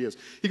country is.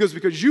 He goes,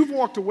 because you've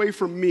walked away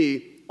from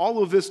me,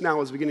 all of this now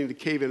is beginning to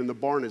cave in, and the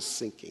barn is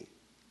sinking.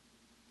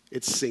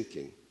 It's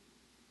sinking.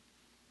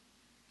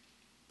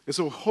 And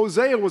so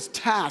Hosea was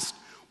tasked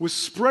with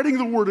spreading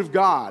the word of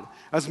God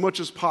as much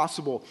as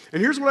possible.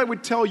 And here's what I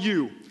would tell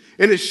you.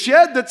 In a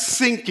shed that's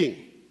sinking,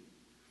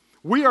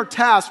 we are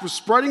tasked with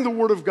spreading the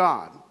word of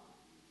God.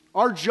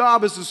 Our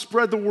job is to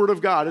spread the word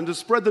of God and to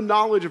spread the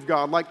knowledge of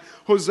God like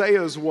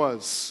Hosea's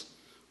was.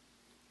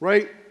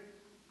 Right?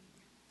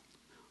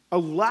 A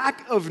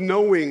lack of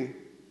knowing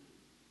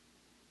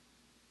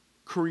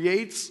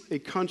creates a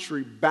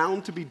country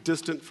bound to be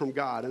distant from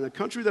God. And a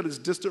country that is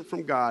distant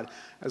from God,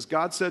 as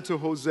God said to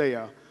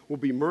Hosea, will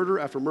be murder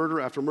after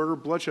murder after murder,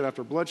 bloodshed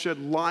after bloodshed,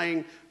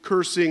 lying,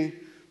 cursing,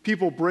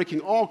 people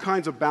breaking all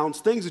kinds of bounds,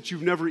 things that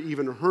you've never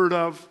even heard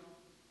of.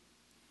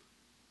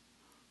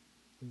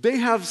 They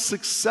have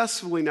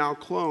successfully now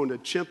cloned a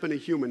chimp and a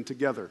human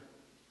together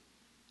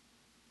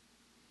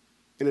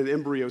in an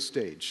embryo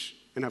stage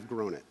and have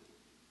grown it.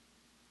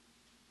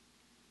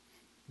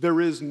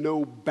 There is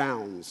no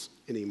bounds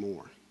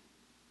anymore.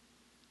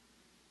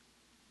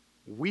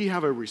 We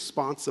have a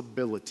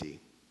responsibility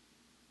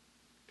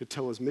to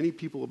tell as many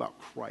people about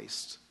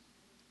Christ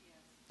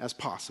as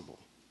possible.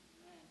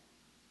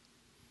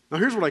 Now,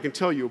 here's what I can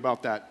tell you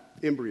about that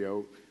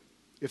embryo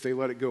if they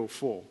let it go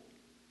full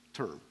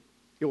term.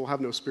 It will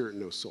have no spirit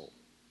and no soul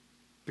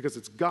because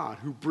it's God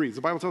who breathes.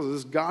 The Bible tells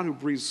us it's God who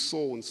breathes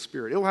soul and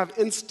spirit. It will have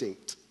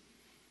instinct,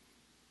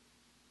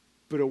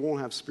 but it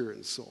won't have spirit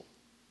and soul.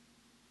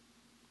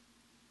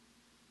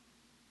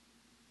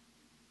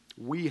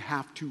 We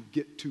have to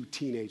get to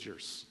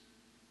teenagers.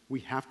 We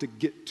have to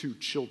get to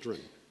children.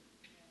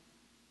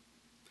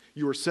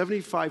 You are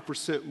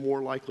 75%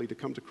 more likely to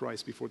come to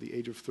Christ before the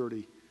age of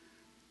 30,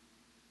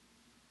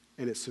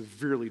 and it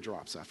severely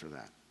drops after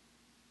that.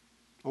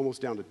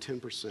 Almost down to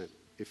 10%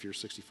 if you're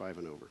 65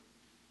 and over.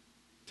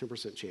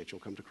 10% chance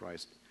you'll come to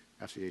Christ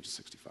after the age of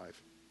 65.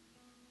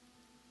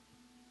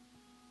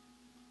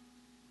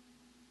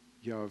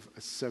 You have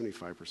a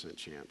 75%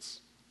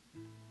 chance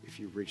if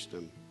you reach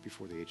them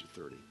before the age of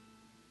 30.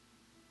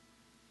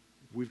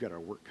 We've got our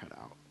work cut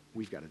out.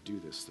 We've got to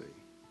do this thing.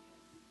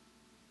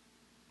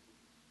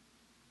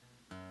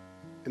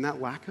 And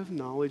that lack of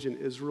knowledge in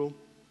Israel,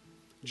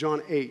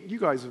 John 8, you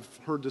guys have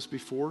heard this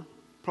before,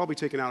 probably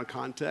taken out of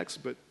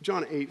context, but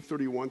John 8,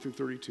 31 through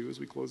 32, as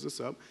we close this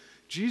up,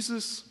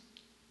 Jesus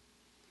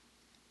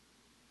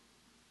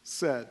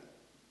said,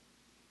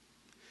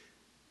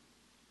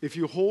 if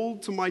you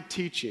hold to my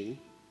teaching,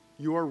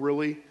 you are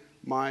really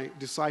my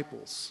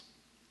disciples.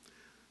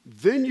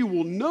 Then you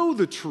will know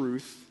the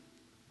truth,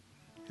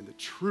 and the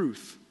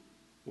truth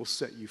will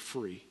set you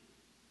free.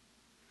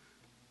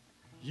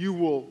 You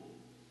will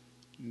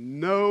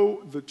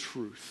know the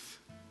truth,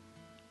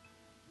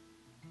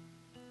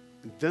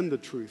 and then the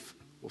truth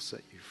will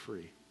set you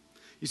free.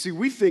 You see,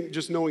 we think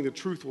just knowing the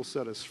truth will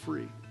set us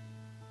free.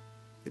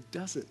 It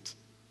doesn't.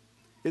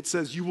 It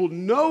says you will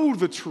know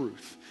the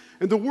truth.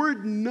 And the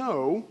word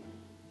know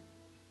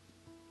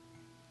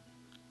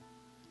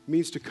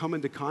means to come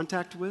into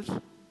contact with,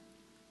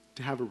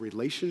 to have a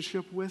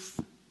relationship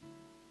with,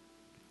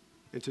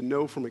 and to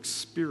know from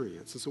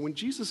experience. And so when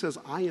Jesus says,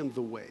 I am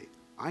the way,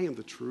 I am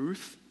the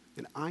truth,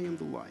 and I am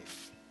the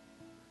life,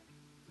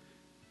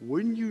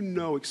 when you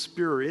know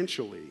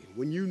experientially,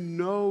 when you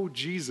know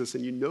Jesus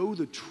and you know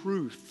the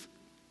truth,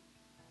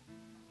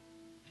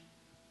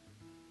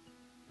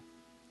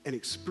 and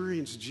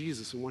experience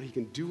Jesus and what he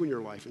can do in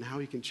your life and how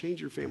he can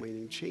change your family and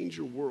he can change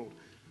your world,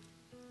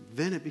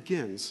 then it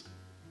begins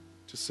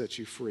to set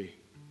you free.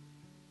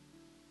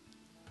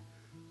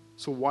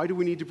 So why do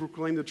we need to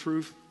proclaim the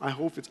truth? I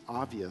hope it's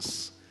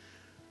obvious.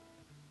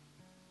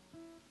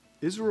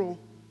 Israel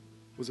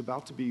was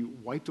about to be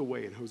wiped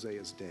away in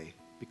Hosea's day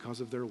because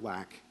of their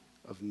lack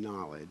of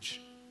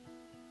knowledge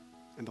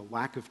and the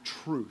lack of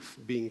truth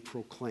being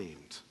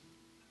proclaimed.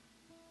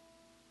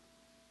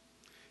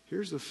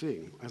 Here's the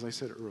thing, as I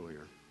said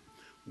earlier,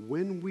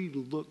 when we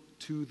look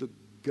to the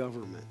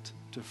government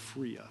to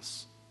free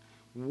us,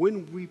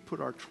 when we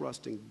put our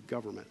trust in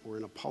government or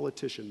in a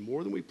politician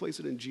more than we place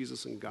it in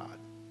Jesus and God,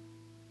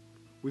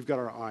 we've got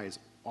our eyes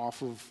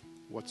off of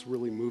what's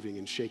really moving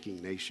and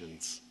shaking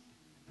nations.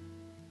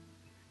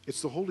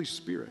 It's the Holy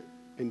Spirit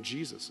and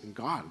Jesus and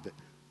God that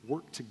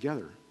work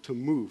together to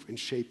move and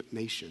shape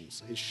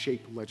nations and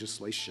shape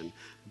legislation.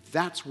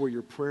 That's where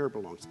your prayer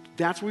belongs.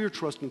 That's where your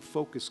trust and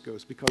focus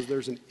goes, because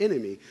there's an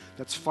enemy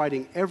that's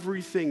fighting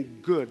everything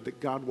good that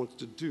God wants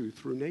to do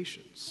through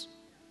nations.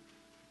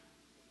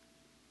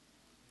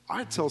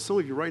 I tell some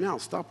of you right now,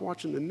 stop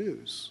watching the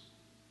news.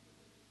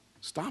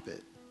 Stop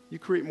it. You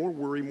create more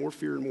worry, more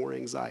fear, and more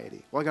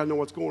anxiety. Well, I got to know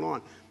what's going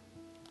on.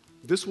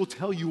 This will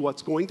tell you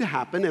what's going to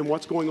happen and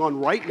what's going on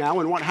right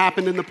now and what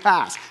happened in the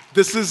past.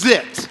 This is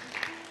it.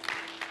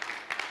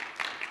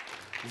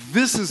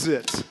 This is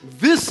it.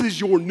 This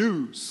is your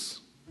news.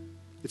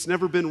 It's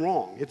never been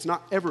wrong. It's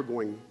not ever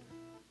going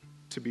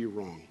to be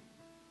wrong.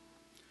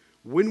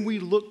 When we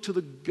look to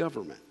the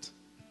government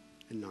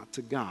and not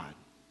to God,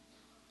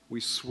 we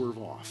swerve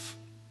off.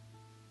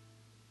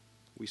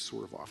 We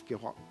swerve off. Get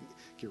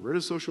rid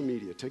of social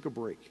media. Take a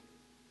break.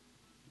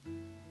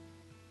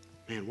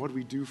 Man, what did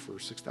we do for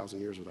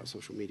 6,000 years without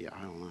social media?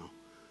 I don't know.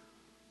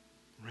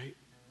 Right?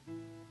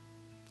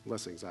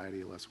 Less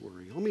anxiety, less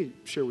worry. Let me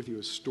share with you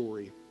a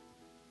story,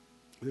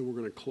 and then we're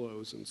going to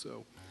close. And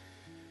so,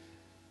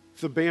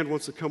 if the band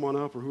wants to come on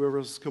up, or whoever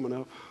else is coming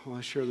up, while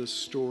I share this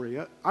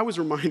story. I was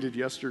reminded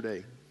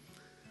yesterday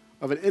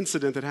of an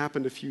incident that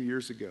happened a few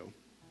years ago,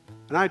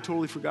 and I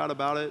totally forgot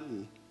about it.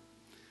 And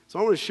so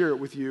I want to share it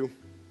with you.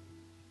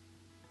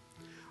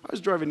 I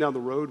was driving down the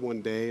road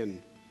one day,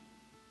 and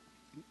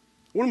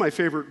one of my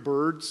favorite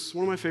birds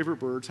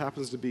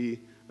happens to be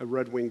a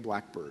red-winged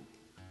blackbird.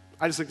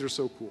 I just think they're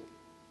so cool,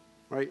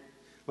 right?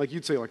 Like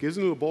you'd say, like,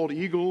 isn't it a bald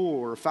eagle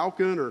or a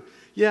falcon? Or,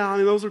 yeah, I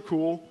mean, those are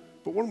cool.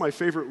 But one of my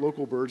favorite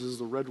local birds is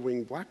the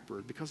red-winged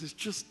blackbird because it's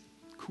just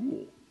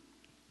cool.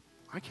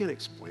 I can't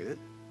explain it.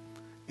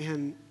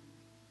 And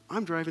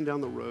I'm driving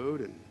down the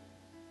road, and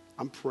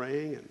I'm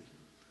praying and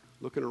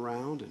looking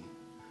around, and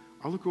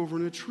I look over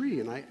in a tree,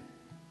 and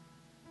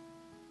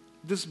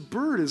this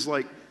bird is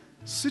like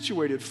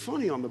situated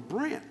funny on the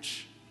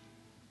branch.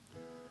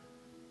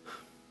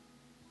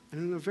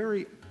 And in a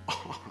very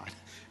odd,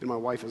 and my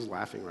wife is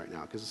laughing right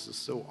now because this is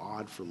so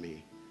odd for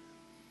me.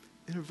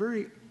 In a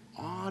very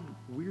odd,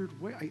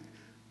 weird way,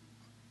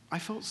 I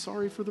felt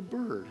sorry for the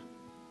bird.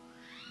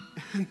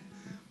 And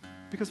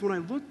because when I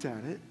looked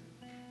at it,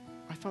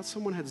 I thought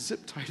someone had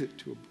zip-tied it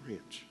to a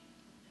branch.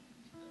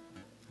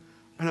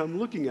 And I'm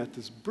looking at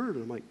this bird,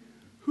 and I'm like,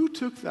 who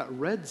took that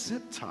red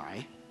zip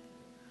tie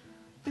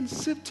and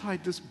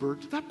zip-tied this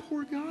bird to that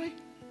poor guy?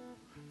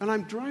 And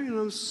I'm driving, and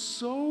I'm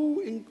so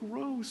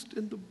engrossed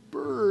in the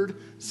bird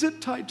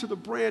zip-tied to the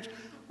branch,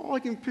 all I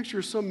can picture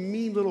is some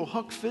mean little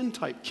Huck Finn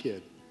type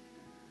kid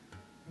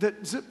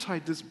that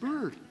zip-tied this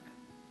bird.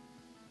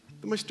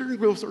 And my steering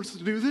wheel starts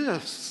to do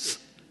this.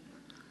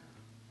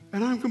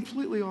 And I'm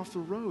completely off the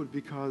road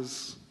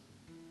because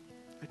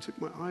I took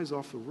my eyes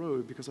off the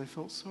road because I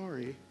felt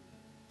sorry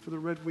for the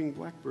red-winged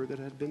blackbird that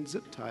had been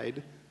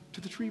zip-tied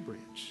to the tree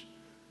branch.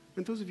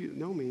 And those of you that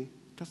know me,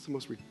 that's the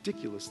most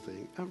ridiculous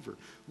thing ever.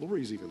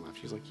 Lori's even laughed.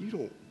 She's like, you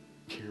don't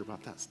care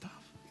about that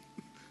stuff.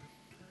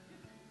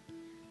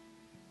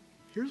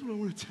 Here's what I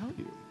want to tell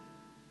you.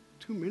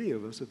 Too many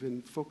of us have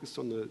been focused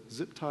on the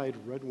zip-tied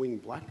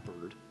red-winged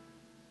blackbird,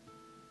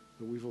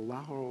 that we've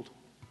allowed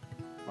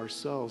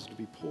ourselves to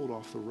be pulled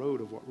off the road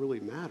of what really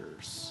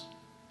matters.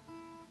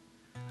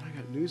 And I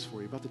got news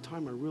for you. About the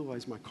time I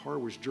realized my car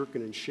was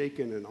jerking and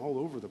shaking and all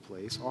over the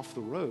place, off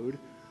the road,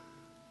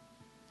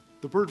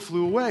 the bird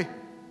flew away.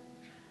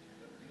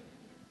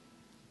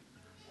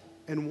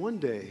 And one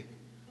day,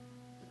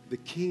 the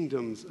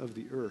kingdoms of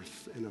the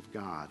earth and of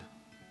God,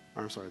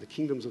 the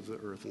kingdoms of the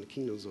earth and the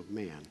kingdoms of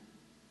man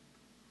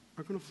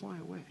are going to fly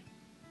away.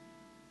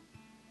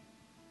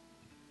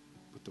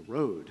 But the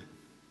road,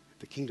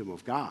 the kingdom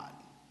of God,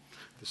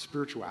 the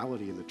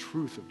spirituality and the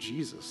truth of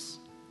Jesus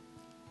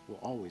will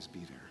always be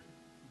there.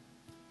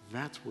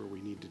 That's where we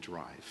need to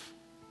drive.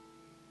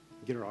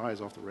 Get our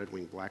eyes off the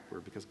red-winged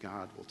blackbird because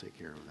God will take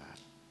care of that.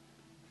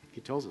 He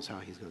tells us how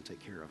he's going to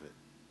take care of it.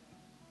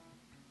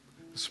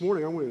 This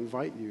morning, I want to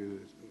invite you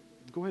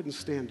to go ahead and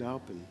stand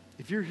up. And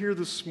if you're here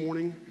this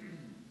morning,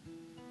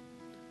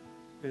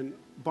 and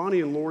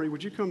Bonnie and Lori,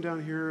 would you come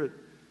down here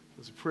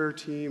as a prayer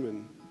team?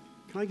 And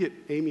can I get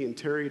Amy and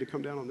Terry to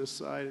come down on this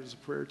side as a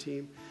prayer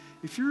team?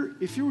 If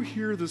you're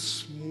here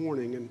this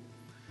morning, and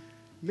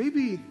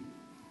maybe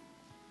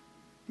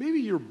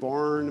your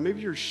barn, maybe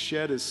your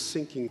shed is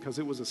sinking because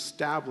it was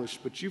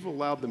established, but you've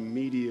allowed the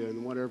media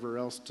and whatever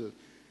else to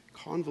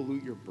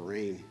convolute your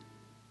brain,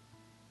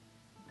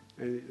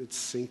 and it's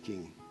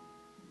sinking.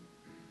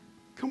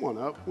 Come on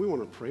up. We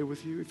want to pray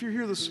with you. If you're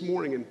here this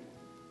morning and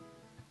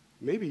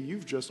maybe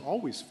you've just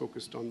always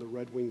focused on the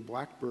red-winged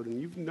blackbird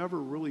and you've never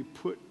really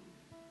put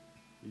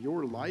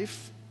your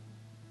life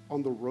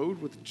on the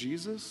road with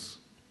Jesus,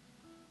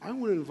 I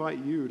want to invite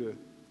you to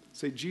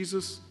say,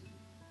 Jesus,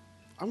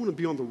 I want to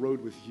be on the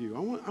road with you. I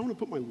want to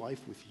put my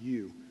life with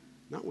you,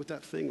 not with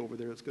that thing over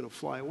there that's going to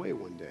fly away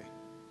one day.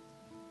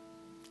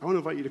 I want to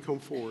invite you to come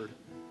forward,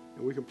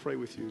 and we can pray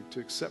with you to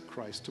accept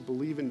Christ, to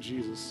believe in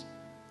Jesus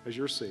as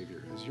your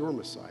Savior, as your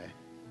Messiah.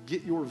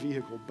 Get your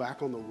vehicle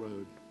back on the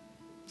road.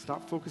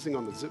 Stop focusing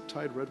on the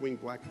zip-tied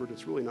red-winged blackbird.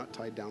 It's really not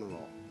tied down at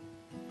all.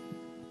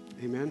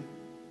 Amen?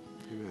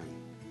 Amen.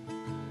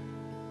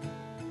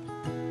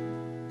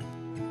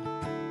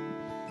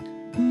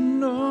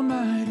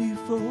 Almighty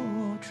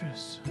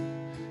fortress,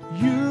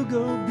 you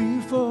go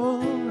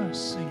before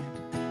us,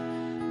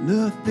 and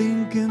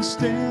nothing can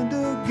stand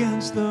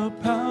against the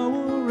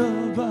power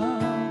of our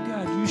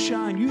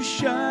you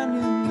shine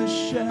in the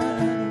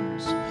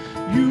shadows.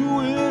 You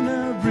win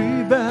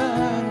every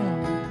battle.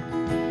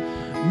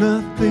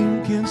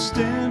 Nothing can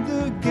stand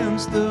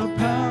against the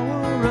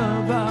power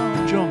of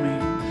our joy.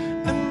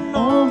 An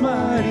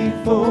almighty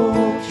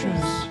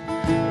fortress,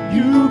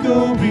 you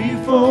go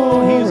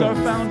before. He's our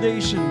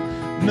foundation.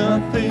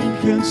 Nothing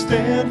can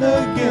stand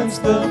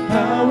against the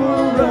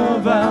power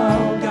of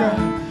our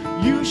God.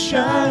 You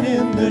shine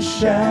in the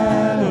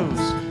shadows.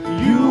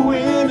 You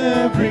win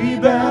every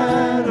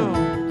battle.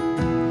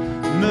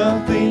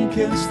 Nothing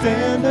can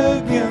stand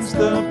against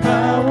the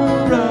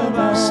power of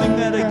our. Sing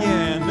that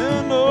again.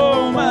 An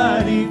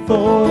almighty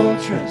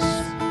fortress,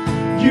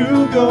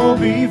 you go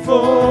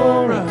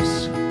before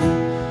us.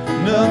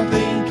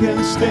 Nothing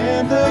can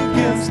stand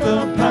against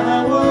the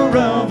power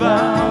of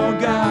our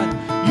God.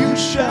 You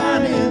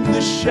shine in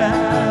the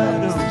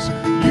shadows.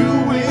 You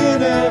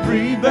win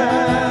every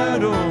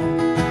battle.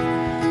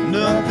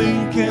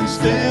 Nothing can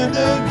stand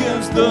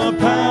against the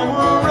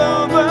power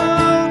of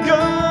our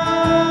God.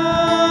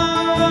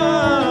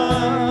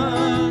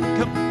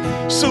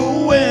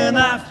 So when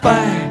I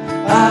fight,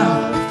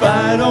 I'll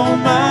fight on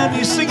my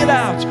knees. Sing it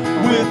out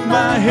with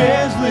my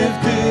hands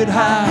lifted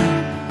high.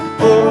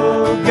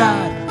 Oh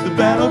God, the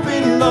battle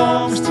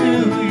belongs to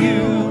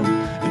you.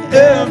 And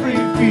every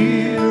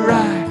fear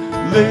I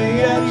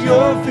lay at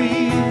your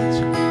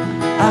feet.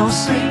 I'll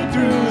sing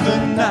through the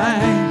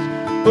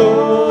night.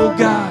 Oh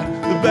God,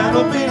 the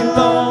battle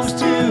belongs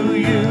to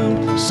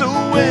you. So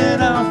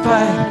when I'll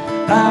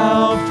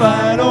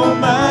fight on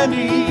my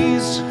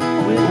knees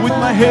with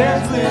my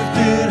hands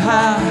lifted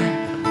high.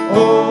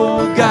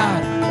 Oh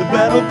God, the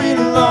battle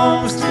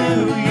belongs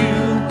to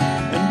you.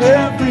 And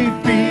every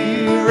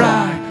fear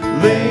I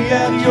lay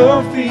at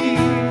your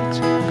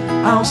feet.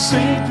 I'll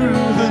sing through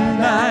the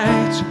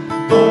night.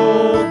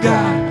 Oh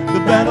God,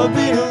 the battle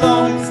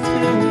belongs to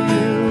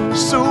you.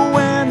 So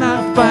when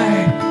I'll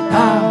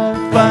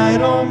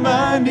fight on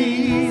my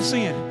knees.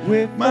 Sing it.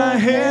 With my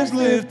hands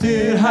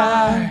lifted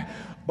high.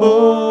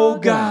 Oh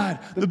God,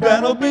 the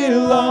battle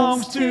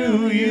belongs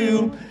to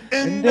you.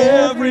 And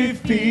every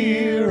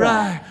fear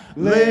I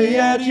lay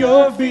at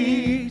your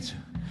feet.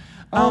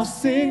 I'll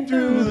sing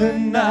through the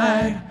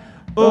night.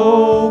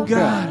 Oh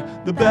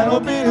God, the battle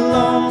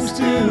belongs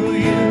to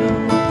you.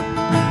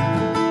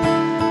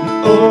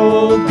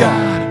 Oh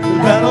God, the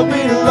battle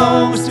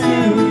belongs to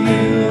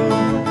you.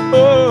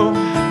 Oh,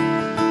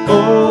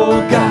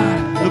 oh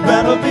God, the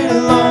battle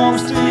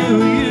belongs to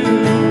you.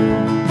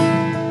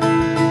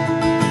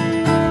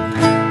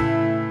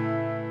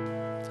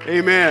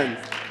 Amen.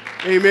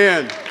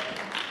 Amen.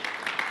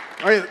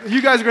 All right,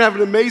 you guys are going to have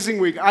an amazing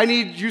week. I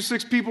need you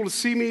 6 people to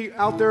see me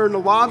out there in the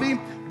lobby.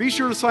 Be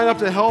sure to sign up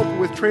to help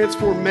with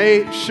Transform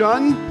May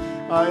Shun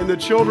in the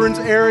children's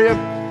area.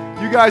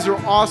 You guys are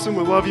awesome.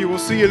 We love you. We'll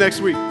see you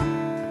next week.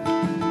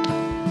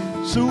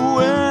 So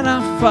when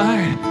I'll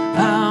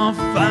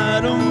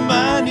fight on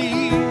my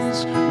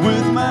knees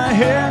with my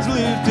hands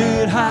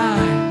lifted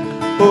high.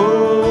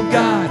 Oh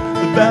God,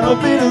 the battle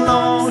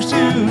belongs to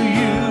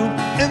you.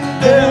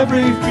 And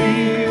every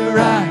fear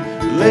I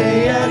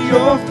lay at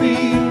your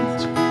feet.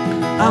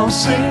 I'll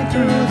sing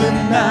through the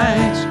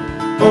night.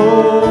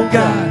 Oh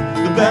God,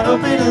 the battle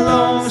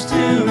belongs to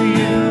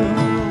you.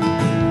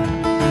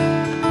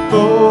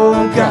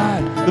 Oh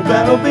God, the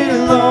battle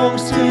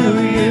belongs to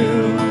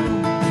you.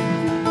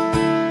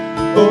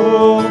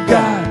 Oh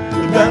God,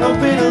 the battle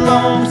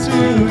belongs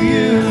to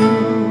you.